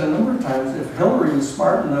I've said a number of times, if Hillary is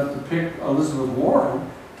smart enough to pick Elizabeth Warren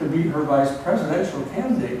to be her vice presidential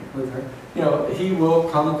candidate with her, he will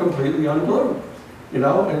come completely unglued,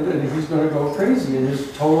 and he's going to go crazy in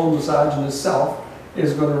his total misogynist self,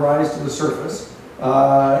 is going to rise to the surface,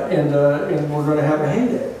 and we're going to have a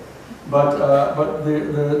heyday. But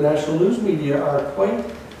the national news media are quite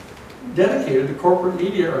dedicated, the corporate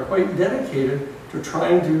media are quite dedicated to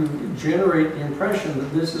trying to generate the impression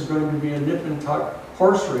that this is going to be a nip and tuck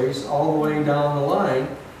horse race all the way down the line,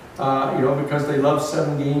 because they love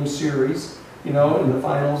 7-game series, in the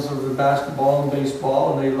finals of the basketball and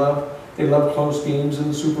baseball, and they love close games in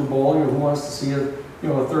the Super Bowl. Who wants to see a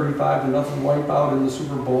 35-0 wipeout in the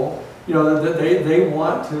Super Bowl? They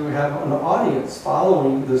want to have an audience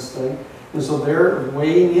following this thing, and so they're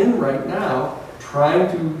weighing in right now, trying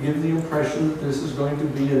to give the impression that this is going to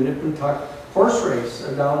be a nip and tuck horse race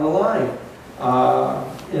down the line,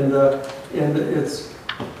 and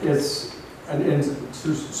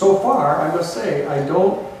so far, I must say, I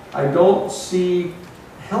don't see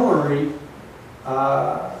Hillary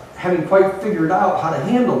having quite figured out how to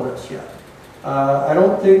handle this yet. I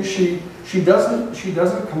don't think she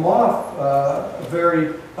doesn't come off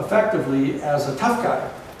very effectively as a tough guy.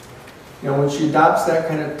 When she adopts that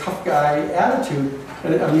kind of tough guy attitude,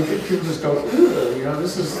 and I mean, people just go, ugh,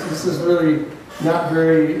 this is really not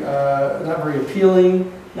very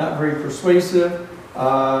appealing, not very persuasive,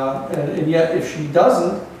 and yet if she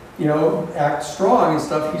doesn't, act strong and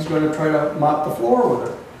stuff, he's going to try to mop the floor with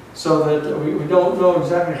her. So that we don't know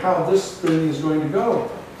exactly how this thing is going to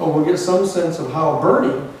go, but we'll get some sense of how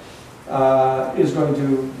Bernie is going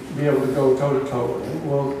to be able to go toe to toe with him.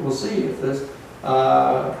 We'll see if this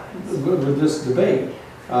with this debate.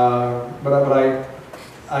 But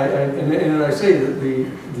I say that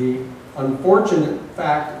the unfortunate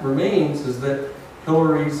fact remains is that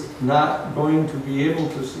Hillary's not going to be able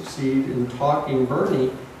to succeed in talking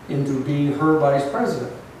Bernie into being her vice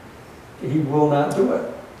president. He will not do it.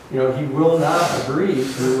 He will not agree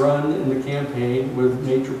to run in the campaign with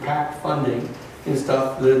major PAC funding and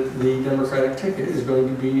stuff that the Democratic ticket is going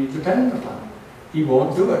to be dependent upon. He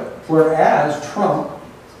won't do it. Whereas Trump,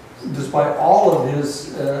 despite all of his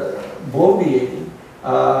bloviating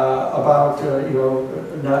about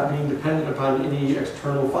not being dependent upon any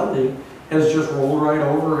external funding, has just rolled right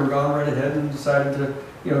over and gone right ahead and decided to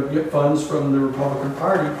get funds from the Republican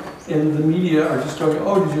Party, and the media are just going,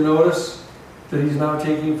 oh, did you notice that he's now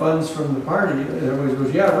taking funds from the party? And everybody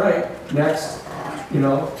goes, yeah, right, next,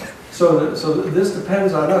 So this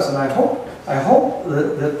depends on us, and I hope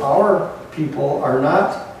that our people are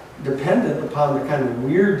not dependent upon the kind of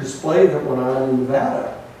weird display that went on in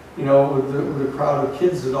Nevada, with the crowd of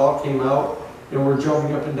kids that all came out and were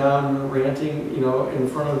jumping up and down and ranting, in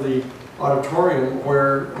front of the auditorium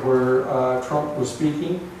where Trump was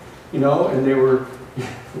speaking, and they were,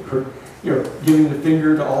 giving the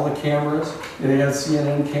finger to all the cameras, and they had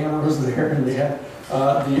CNN cameras there, and they had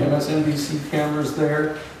the MSNBC cameras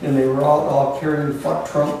there, and they were all carrying "fuck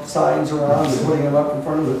Trump" signs around and putting them up in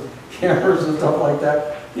front of the cameras and stuff like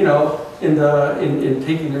that, in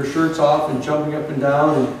taking their shirts off and jumping up and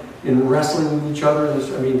down and wrestling with each other.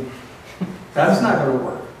 I mean, that's not going to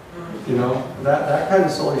work. That kind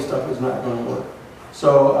of silly stuff is not going to work.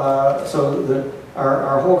 So,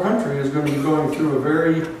 our whole country is going to be going through a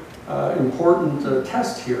very important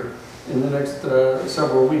test here in the next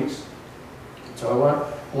several weeks. So I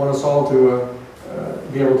want us all to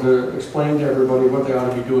be able to explain to everybody what they ought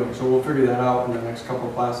to be doing. So we'll figure that out in the next couple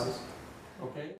of classes. Okay?